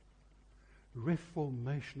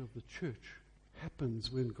 Reformation of the church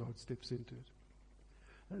happens when God steps into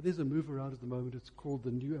it. There's a move around at the moment, it's called the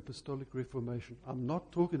New Apostolic Reformation. I'm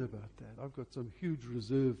not talking about that. I've got some huge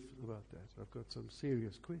reserve about that. I've got some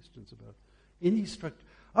serious questions about any structure.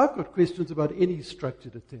 I've got questions about any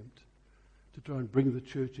structured attempt to try and bring the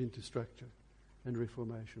church into structure and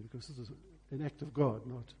reformation, because this is an act of God,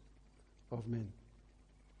 not of men.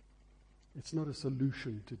 It's not a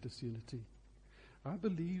solution to disunity. I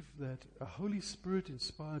believe that a Holy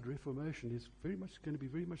Spirit-inspired reformation is very much going to be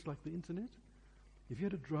very much like the internet. If you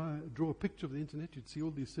had to draw a picture of the internet, you'd see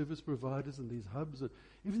all these service providers and these hubs, and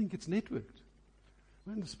everything gets networked.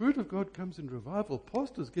 When the Spirit of God comes in revival,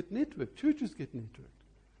 pastors get networked, churches get networked.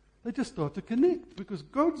 They just start to connect because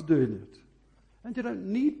God's doing it. And you don't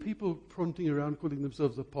need people fronting around calling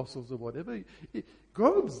themselves apostles or whatever.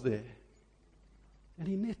 God's there. And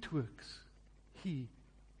He networks. He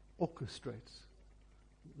orchestrates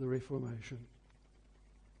the Reformation.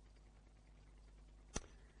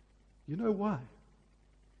 You know why?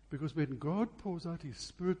 Because when God pours out His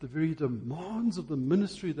Spirit, the very demands of the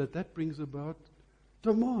ministry that brings about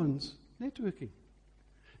demands networking.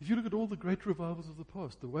 If you look at all the great revivals of the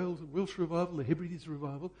past, the Welsh revival, the Hebrides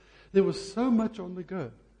revival, there was so much on the go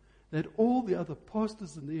that all the other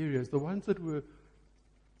pastors in the areas, the ones that were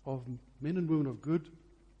of men and women of good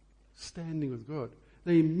standing with God,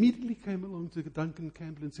 they immediately came along to Duncan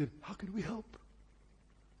Campbell and said, how can we help?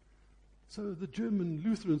 So the German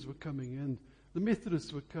Lutherans were coming and the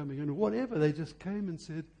Methodists were coming and whatever, they just came and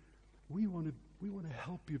said, we want to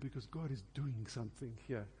help you because God is doing something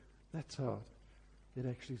here. That's how it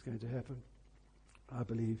actually is going to happen, I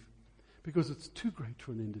believe. Because it's too great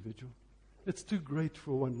for an individual. It's too great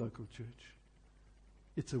for one local church.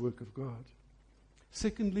 It's a work of God.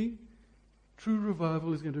 Secondly, true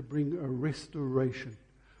revival is going to bring a restoration.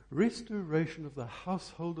 Restoration of the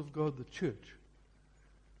household of God, the church.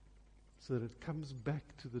 So that it comes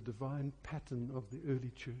back to the divine pattern of the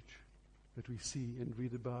early church that we see and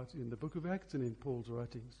read about in the book of Acts and in Paul's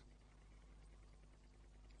writings.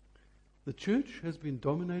 The church has been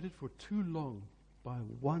dominated for too long by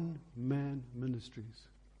one-man ministries.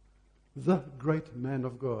 The great man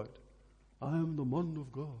of God. I am the man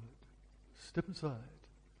of God. Step aside.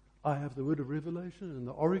 I have the word of revelation and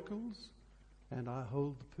the oracles, and I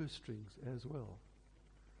hold the purse strings as well.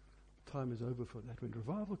 Time is over for that. When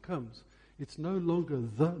revival comes, it's no longer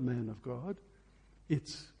the man of God.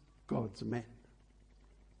 It's God's man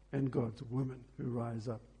and God's woman who rise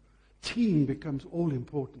up. Team becomes all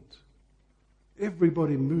important.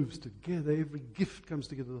 Everybody moves together. Every gift comes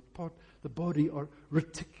together. The body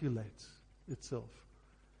reticulates itself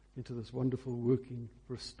into this wonderful, working,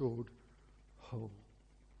 restored whole.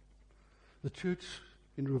 The church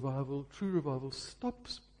in revival, true revival,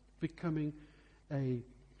 stops becoming a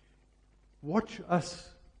watch us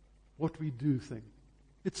what we do thing.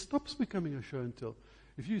 It stops becoming a show and tell.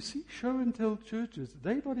 If you see show and tell churches,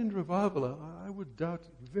 they're not in revival. I would doubt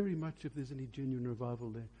very much if there's any genuine revival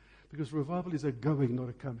there. Because revival is a going, not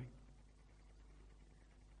a coming.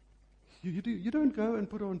 You don't go and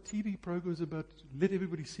put on TV programs about let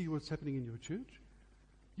everybody see what's happening in your church.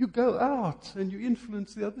 You go out and you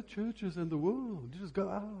influence the other churches and the world. You just go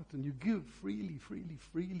out and you give freely, freely,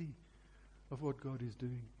 freely of what God is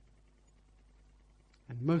doing.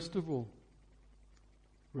 And most of all,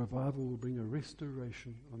 revival will bring a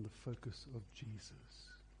restoration on the focus of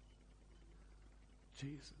Jesus.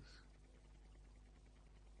 Jesus.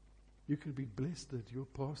 You can be blessed that your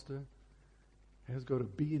pastor has got a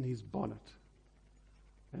bee in his bonnet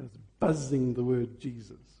and it's buzzing the word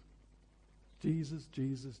Jesus. Jesus,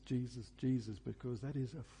 Jesus, Jesus, Jesus, because that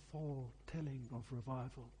is a foretelling of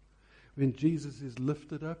revival. When Jesus is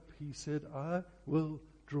lifted up, he said, I will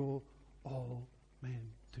draw all men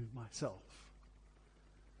to myself.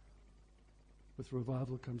 With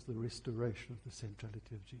revival comes the restoration of the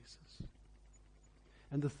centrality of Jesus.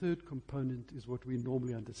 And the third component is what we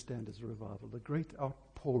normally understand as revival, the great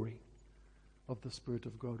outpouring of the Spirit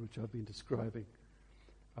of God, which I've been describing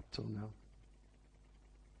up till now.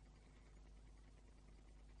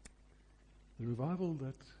 The revival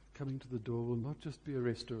that's coming to the door will not just be a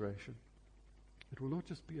restoration. It will not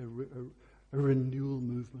just be a renewal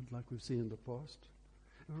movement like we've seen in the past.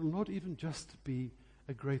 It will not even just be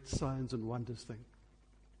a great signs and wonders thing.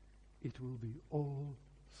 It will be all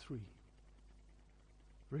three.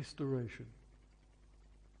 Restoration,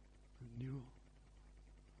 renewal,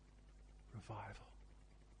 revival,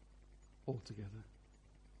 all together.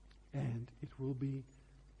 And it will be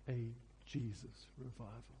a Jesus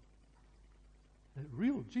revival. A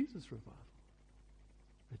real Jesus revival.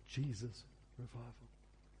 A Jesus revival.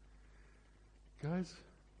 Guys,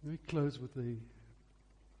 let me close with a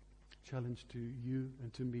challenge to you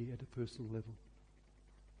and to me at a personal level.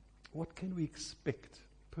 What can we expect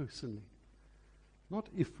personally? Not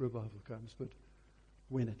if revival comes, but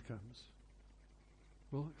when it comes.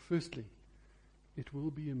 Well, firstly, it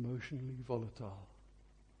will be emotionally volatile.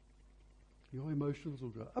 Your emotions will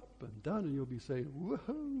go up and down and you'll be saying,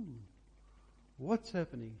 whoa, what's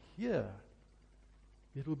happening here?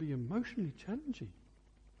 It will be emotionally challenging.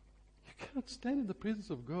 You cannot stand in the presence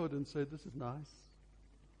of God and say, this is nice.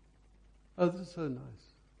 Oh, this is so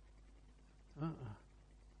nice.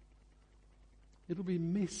 It'll be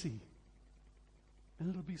messy. And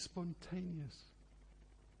it'll be spontaneous.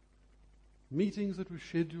 Meetings that were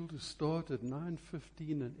scheduled to start at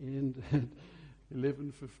 9:15 and end at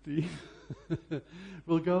 11:15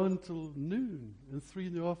 will go until noon, and 3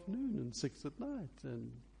 in the afternoon, and 6 at night,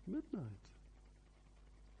 and midnight.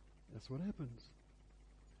 That's what happens.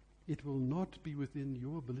 It will not be within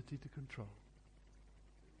your ability to control.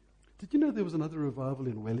 Did you know there was another revival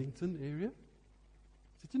in Wellington area?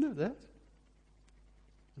 Did you know that?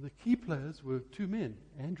 And the key players were 2 men,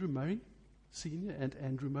 Andrew Murray Sr. and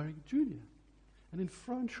Andrew Murray Jr. And in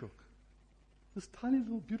Franschhoek, this tiny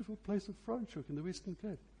little beautiful place of Franschhoek in the Western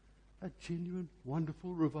Cape, a genuine,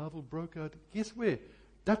 wonderful revival broke out. Guess where?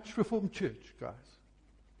 Dutch Reformed Church, guys.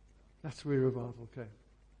 That's where revival came.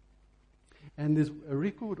 And there's a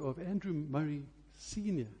record of Andrew Murray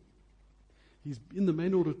Sr. He's in the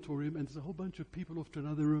main auditorium, and there's a whole bunch of people off to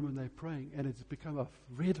another room, and they're praying, and it's become a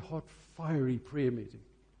red-hot, fiery prayer meeting.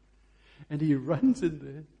 And he runs in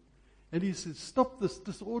there, and he says, stop this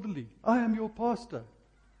disorderly. I am your pastor.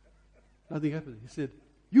 Nothing happened. He said,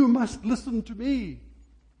 you must listen to me.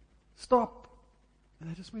 Stop. And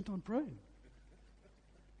they just went on praying.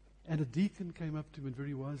 And a deacon came up to him and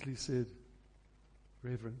very wisely said,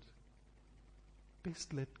 Reverend,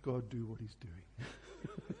 best let God do what he's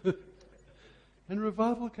doing. And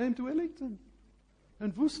revival came to Wellington,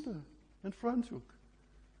 and Worcester, and Franschhoek.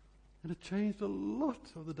 And it changed a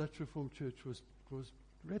lot of the Dutch Reformed Church, was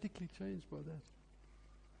radically changed by that.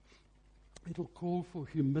 It'll call for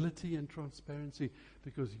humility and transparency,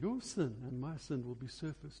 because your sin and my sin will be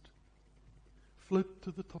surfaced, float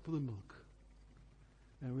to the top of the milk,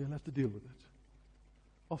 and we'll have to deal with it,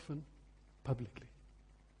 often publicly.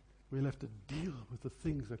 We'll have to deal with the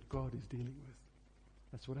things that God is dealing with.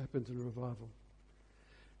 That's what happens in revival.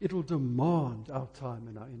 It will demand our time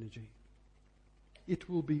and our energy. It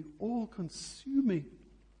will be all-consuming,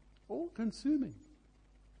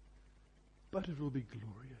 but it will be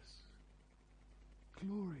glorious.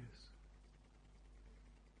 Glorious.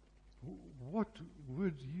 What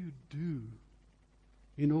would you do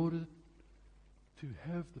in order to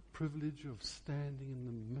have the privilege of standing in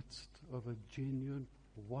the midst of a genuine,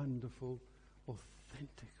 wonderful,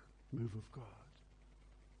 authentic move of God?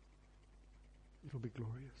 It'll be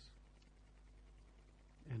glorious.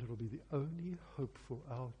 And it'll be the only hope for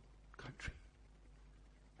our country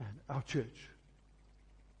and our church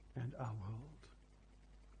and our world.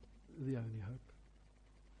 The only hope.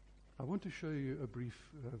 I want to show you a brief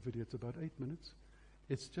video. It's about 8 minutes.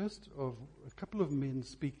 It's just of a couple of men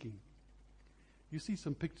speaking. You see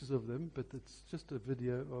some pictures of them, but it's just a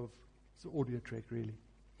video of, it's an audio track really.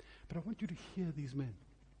 But I want you to hear these men.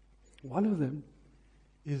 One of them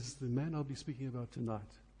is the man I'll be speaking about tonight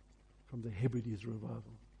from the Hebrides revival,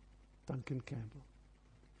 Duncan Campbell.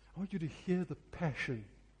 I want you to hear the passion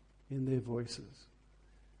in their voices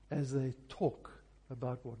as they talk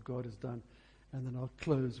about what God has done, and then I'll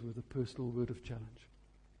close with a personal word of challenge.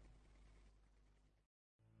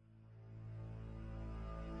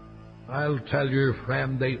 I'll tell you,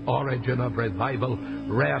 friend, the origin of revival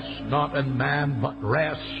rests not in man, but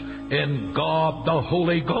rests in God the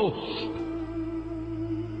Holy Ghost.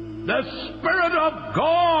 The Spirit of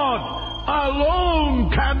God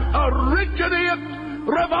alone can originate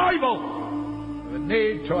revival. We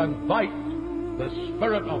need to invite the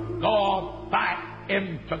Spirit of God back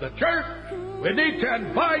into the church. We need to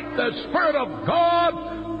invite the Spirit of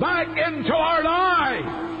God back into our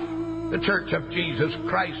lives. The Church of Jesus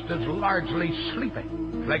Christ is largely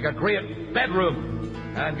sleeping, like a great bedroom,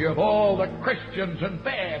 and you have all the Christians in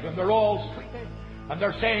bed, and they're all sleeping, and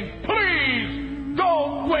they're saying, please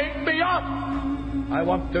don't wake me up. I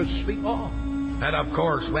want to sleep on. And of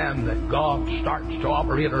course, when God starts to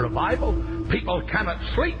operate a revival, people cannot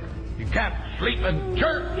sleep. You can't sleep in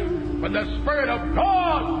church when the Spirit of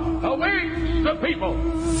God awakes the people.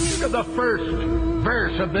 Look at the first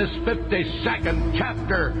verse of this 52nd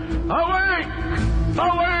chapter. Awake!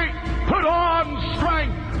 Awake! Put on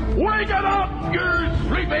strength! Wake it up, you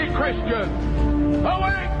sleepy Christian!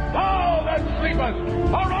 Awake, thou that sleepest!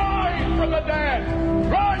 Arise from the dead!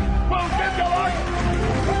 Christ will give you life!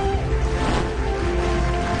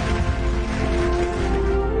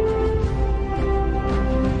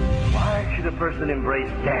 Why should a person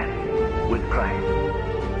embrace death with Christ?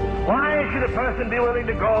 Why should a person be willing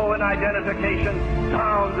to go in identification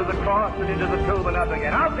down to the cross and into the tomb and up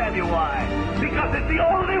again? I'll tell you why. Because it's the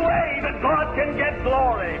only way that God can get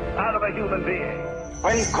glory out of a human being.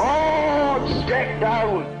 When God stepped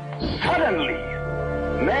down, suddenly,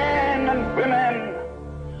 men and women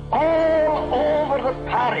all over the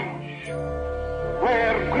parish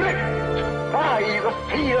were gripped by the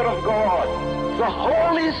fear of God. The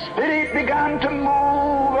Holy Spirit began to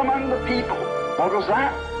move among the people. What was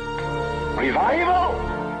that? Revival.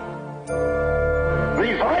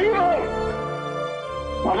 Revival.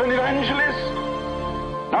 Not an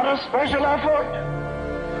evangelist. Not a special effort.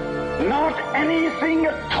 Not anything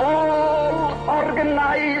at all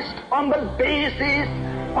organized on the basis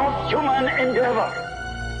of human endeavor.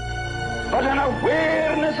 But an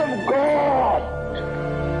awareness of God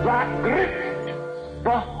that gripped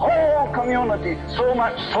the whole community, so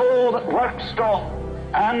much so that work stopped.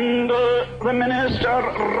 And the minister,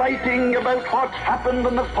 writing about what happened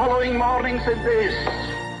on the following morning, said this: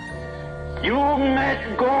 you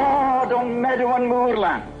met God on meadow and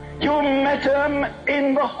moorland. You met him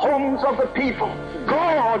in the homes of the people.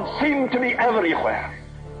 God seemed to be everywhere.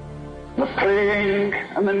 The praying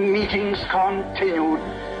and the meetings continued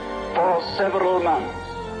for several months,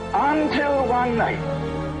 until one night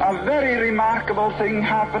a very remarkable thing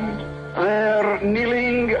happened. They're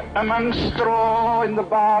kneeling among straw in the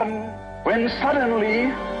barn, when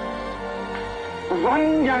suddenly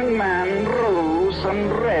one young man rose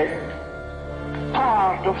and read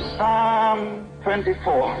part of Psalm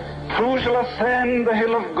 24. Who shall ascend the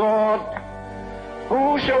hill of God?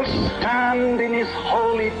 Who shall stand in his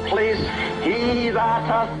holy place? He that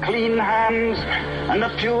hath clean hands and a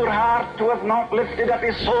pure heart, who hath not lifted up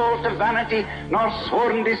his soul to vanity, nor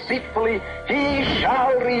sworn deceitfully, he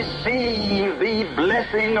shall receive the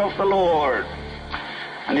blessing of the Lord.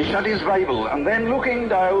 And he shut his Bible, and then looking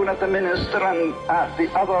down at the minister and at the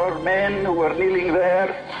other men who were kneeling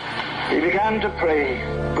there, he began to pray.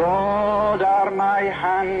 God, are my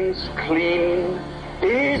hands clean?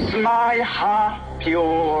 Is my heart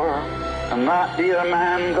pure? And that dear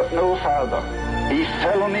man got no further. He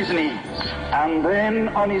fell on his knees, and then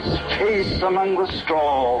on his face among the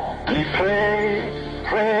straw. And he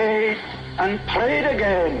prayed, and prayed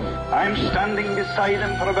again. I'm standing beside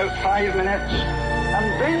him for about 5 minutes,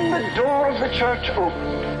 and then the door of the church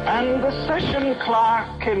opened, and the session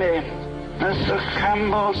clerk came in. Mr.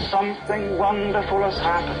 Campbell, something wonderful has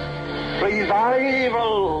happened.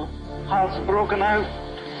 Revival has broken out.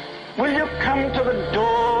 Will you come to the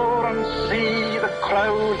door and see the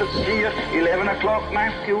crowd that's here? 11 o'clock,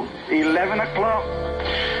 Matthew, 11 o'clock.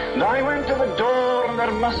 And I went to the door, and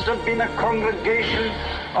there must have been a congregation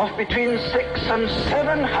of between 600 and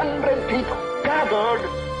 700 people gathered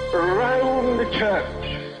round the church.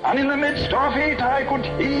 And in the midst of it, I could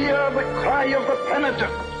hear the cry of the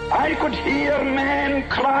penitent. I could hear men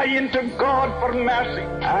crying to God for mercy.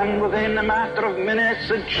 And within a matter of minutes,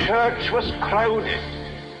 the church was crowded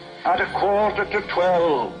at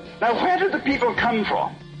 11:45. Now, where did the people come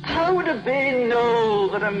from? How did they know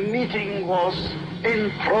that a meeting was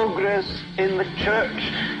in progress in the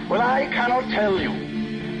church? Well, I cannot tell you.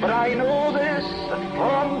 But I know this, that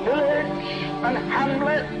from village and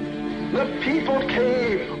hamlet, the people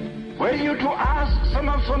came. Were you to ask some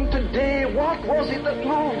of them today, what was it that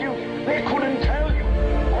moved you? They couldn't tell you.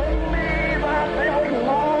 Only that they were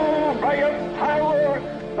moved by a power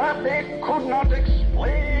that they could not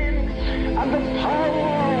explain. And the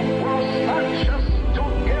power was such as to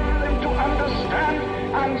give them to understand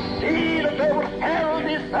and see that they were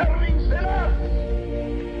hell-deserving sinners.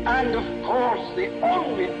 And of course, the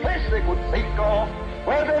only place they could think of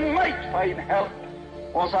where they might find help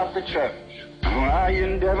was at the church. I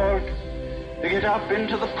endeavored to get up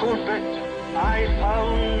into the pulpit. I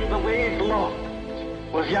found the way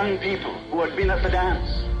blocked with young people who had been at the dance.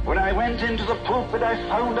 When I went into the pulpit, I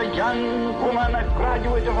found a young woman, a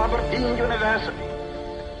graduate of Aberdeen University,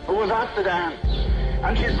 who was at the dance.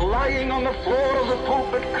 And she's lying on the floor of the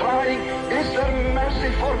pulpit crying, "Is there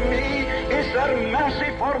mercy for me? Is there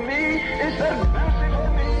mercy for me? Is there mercy for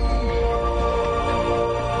me?"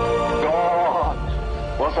 God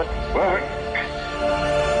was at work.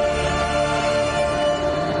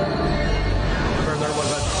 Whenever there was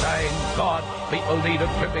a time God's people needed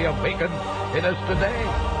to be awakened, it is today.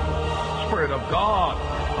 The Spirit of God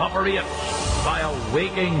operates by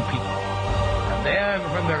awaking people. And then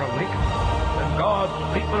when they're awakened, when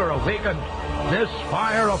God's people are awakened, this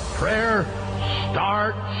fire of prayer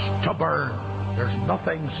starts to burn. There's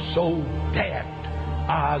nothing so dead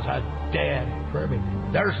as a dead prayer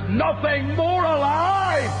meeting. There's nothing more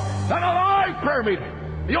alive than a live prayer meeting.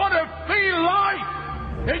 You want to feel life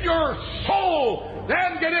in your soul,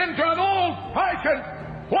 then get into an old-fashioned,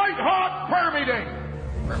 white-hot prayer meeting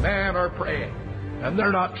where men are praying, and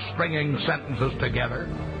they're not stringing sentences together,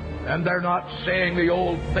 and they're not saying the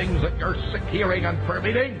old things that you're sick hearing in prayer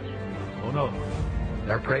meetings. Oh no,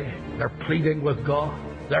 they're praying, they're pleading with God,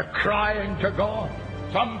 they're crying to God.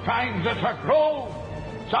 Sometimes it's a groan,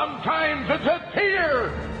 sometimes it's a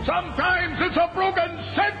tear, sometimes it's a broken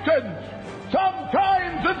sentence,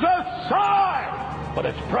 sometimes it's a sigh, but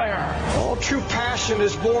it's prayer. All true passion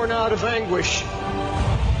is born out of anguish.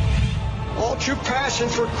 All true passion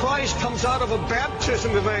for Christ comes out of a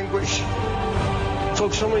baptism of anguish.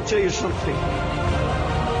 Folks, I'm going to tell you something.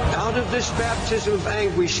 Out of this baptism of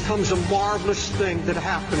anguish comes a marvelous thing that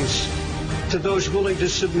happens to those willing to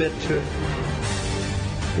submit to it.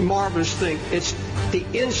 A marvelous thing. It's the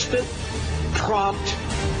instant, prompt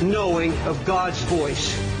knowing of God's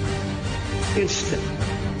voice. Instant.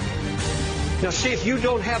 Now see, if you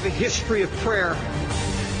don't have a history of prayer,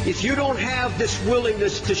 if you don't have this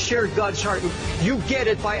willingness to share God's heart, you get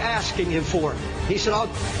it by asking Him for it. He said,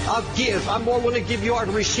 I'll give. I'm more willing to give you are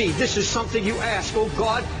to receive. This is something you ask. Oh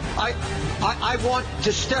God, I want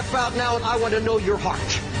to step out now and I want to know your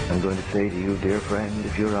heart. I'm going to say to you, dear friend,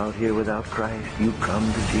 if you're out here without Christ, you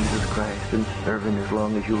come to Jesus Christ and serve Him as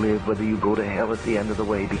long as you live, whether you go to hell at the end of the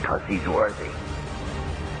way, because He's worthy.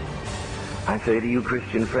 I say to you,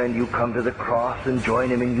 Christian friend, you come to the cross and join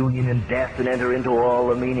Him in union in death and enter into all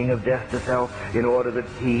the meaning of death to self in order that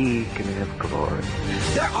He can have glory.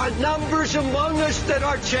 There are numbers among us that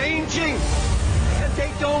are changing, and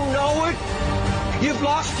they don't know it. You've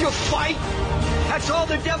lost your fight. That's all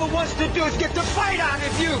the devil wants to do, is get the fight out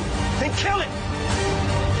of you and kill it.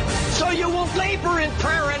 So you won't labor in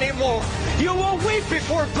prayer anymore. You won't weep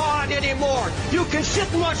before God anymore. You can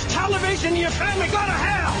sit and watch television and your family go to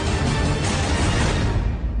hell.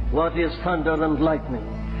 What is thunder and lightning?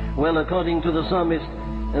 Well, according to the psalmist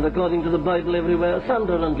and according to the Bible everywhere,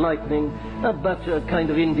 thunder and lightning are but a kind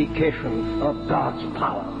of indication of God's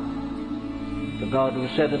power. The God who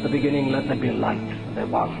said at the beginning, let there be light, and there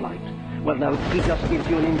was light. Well, now, He just gives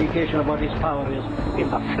you an indication of what His power is in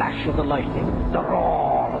the flash of the lightning, the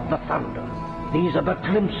roar of the thunder. These are but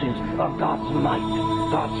glimpses of God's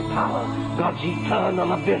might, God's power, God's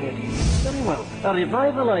eternal ability. Very well. A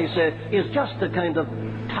revival, I say, is just a kind of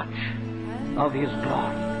touch of His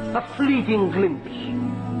glory, a fleeting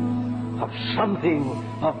glimpse of something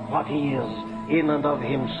of what He is in and of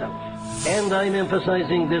Himself. And I'm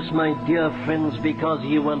emphasizing this, my dear friends, because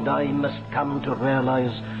you and I must come to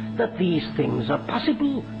realize that these things are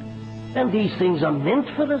possible, and these things are meant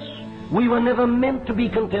for us. We were never meant to be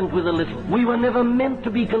content with a little. We were never meant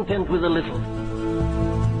to be content with a little.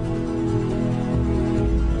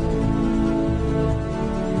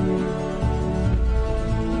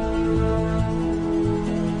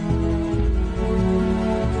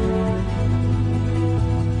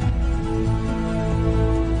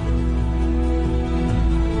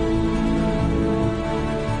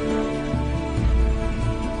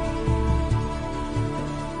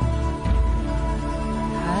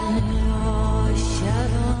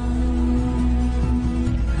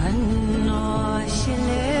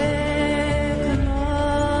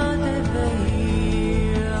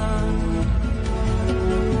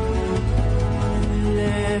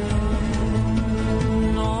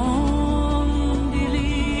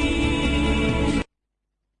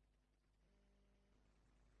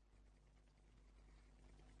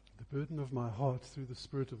 The burden of my heart through the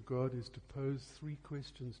Spirit of God is to pose 3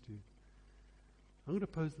 questions to you. I'm going to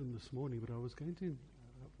pose them this morning, but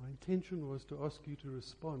my intention was to ask you to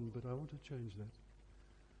respond, but I want to change that.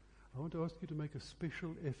 I want to ask you to make a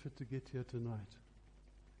special effort to get here tonight.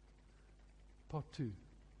 Part 2.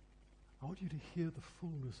 I want you to hear the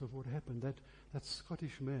fullness of what happened. That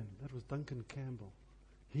Scottish man, that was Duncan Campbell.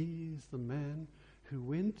 He is the man who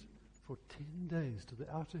went for 10 days to the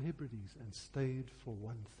Outer Hebrides and stayed for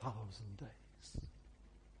 1,000 days.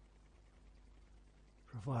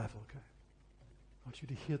 Revival came. I want you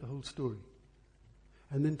to hear the whole story.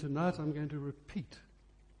 And then tonight I'm going to repeat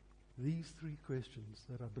these 3 questions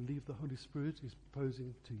that I believe the Holy Spirit is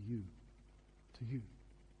posing to you,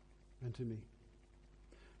 and to me.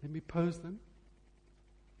 Let me pose them.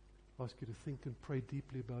 Ask you to think and pray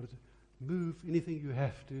deeply about it. Move anything you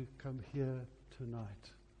have to. Come here tonight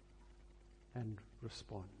and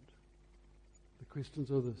respond. The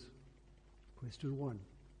questions are this. Question 1.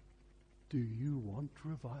 Do you want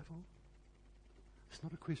revival? It's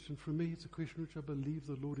not a question from me. It's a question which I believe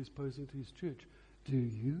the Lord is posing to His church. Do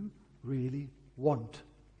you really want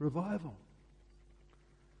revival?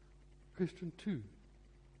 Question 2.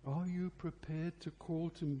 Are you prepared to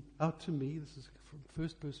call out to me? This is from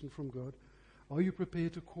first person from God. Are you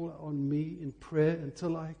prepared to call on me in prayer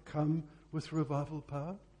until I come with revival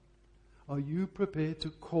power? Are you prepared to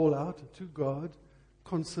call out to God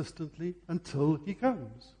consistently until He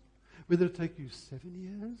comes? Whether it take you 7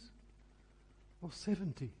 years or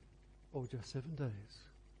 70 or just 7 days.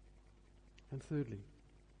 And thirdly,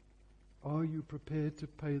 are you prepared to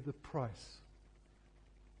pay the price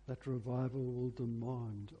that revival will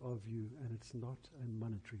demand of you? And it's not a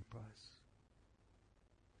monetary price.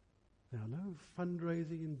 Now, no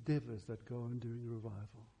fundraising endeavors that go on during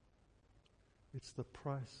revival. It's the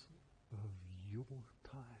price of your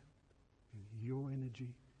time and your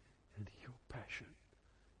energy and your passion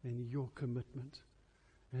and your commitment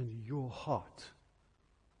and your heart.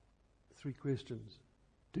 3 questions.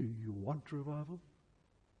 Do you want revival?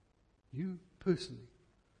 You personally.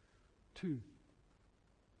 2,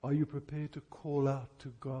 are you prepared to call out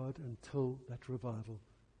to God until that revival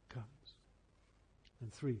comes?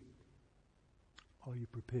 And 3, are you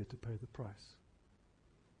prepared to pay the price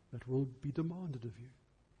that will be demanded of you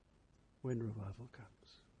when revival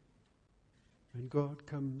comes? When God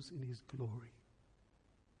comes in His glory,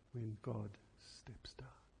 when God steps down.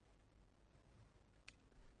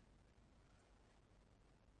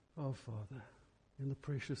 Oh, Father, in the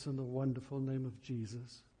precious and the wonderful name of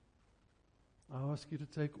Jesus, I ask you to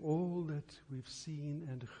take all that we've seen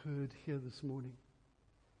and heard here this morning,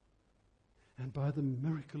 and by the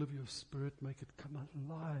miracle of your Spirit, make it come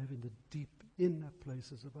alive in the deep inner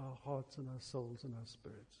places of our hearts and our souls and our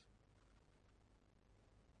spirits.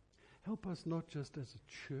 Help us not just as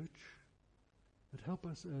a church, but help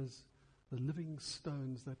us as the living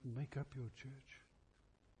stones that make up your church,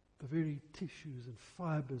 the very tissues and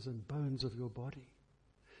fibers and bones of your body.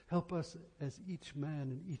 Help us as each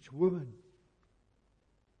man and each woman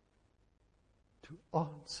to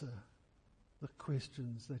answer the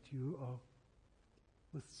questions that you are,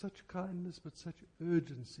 with such kindness but such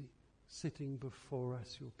urgency, setting before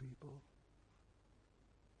us, your people.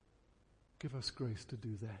 Give us grace to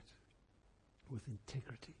do that with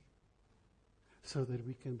integrity, so that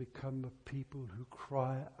we can become a people who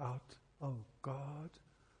cry out, oh God,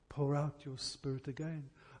 pour out your Spirit again.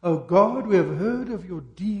 Oh God, we have heard of your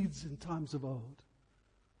deeds in times of old.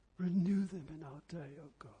 Renew them in our day, oh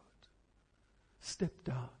God. Step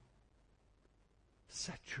down.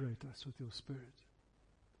 Saturate us with your Spirit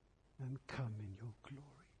and come in your glory.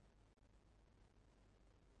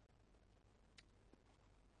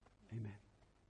 Amen.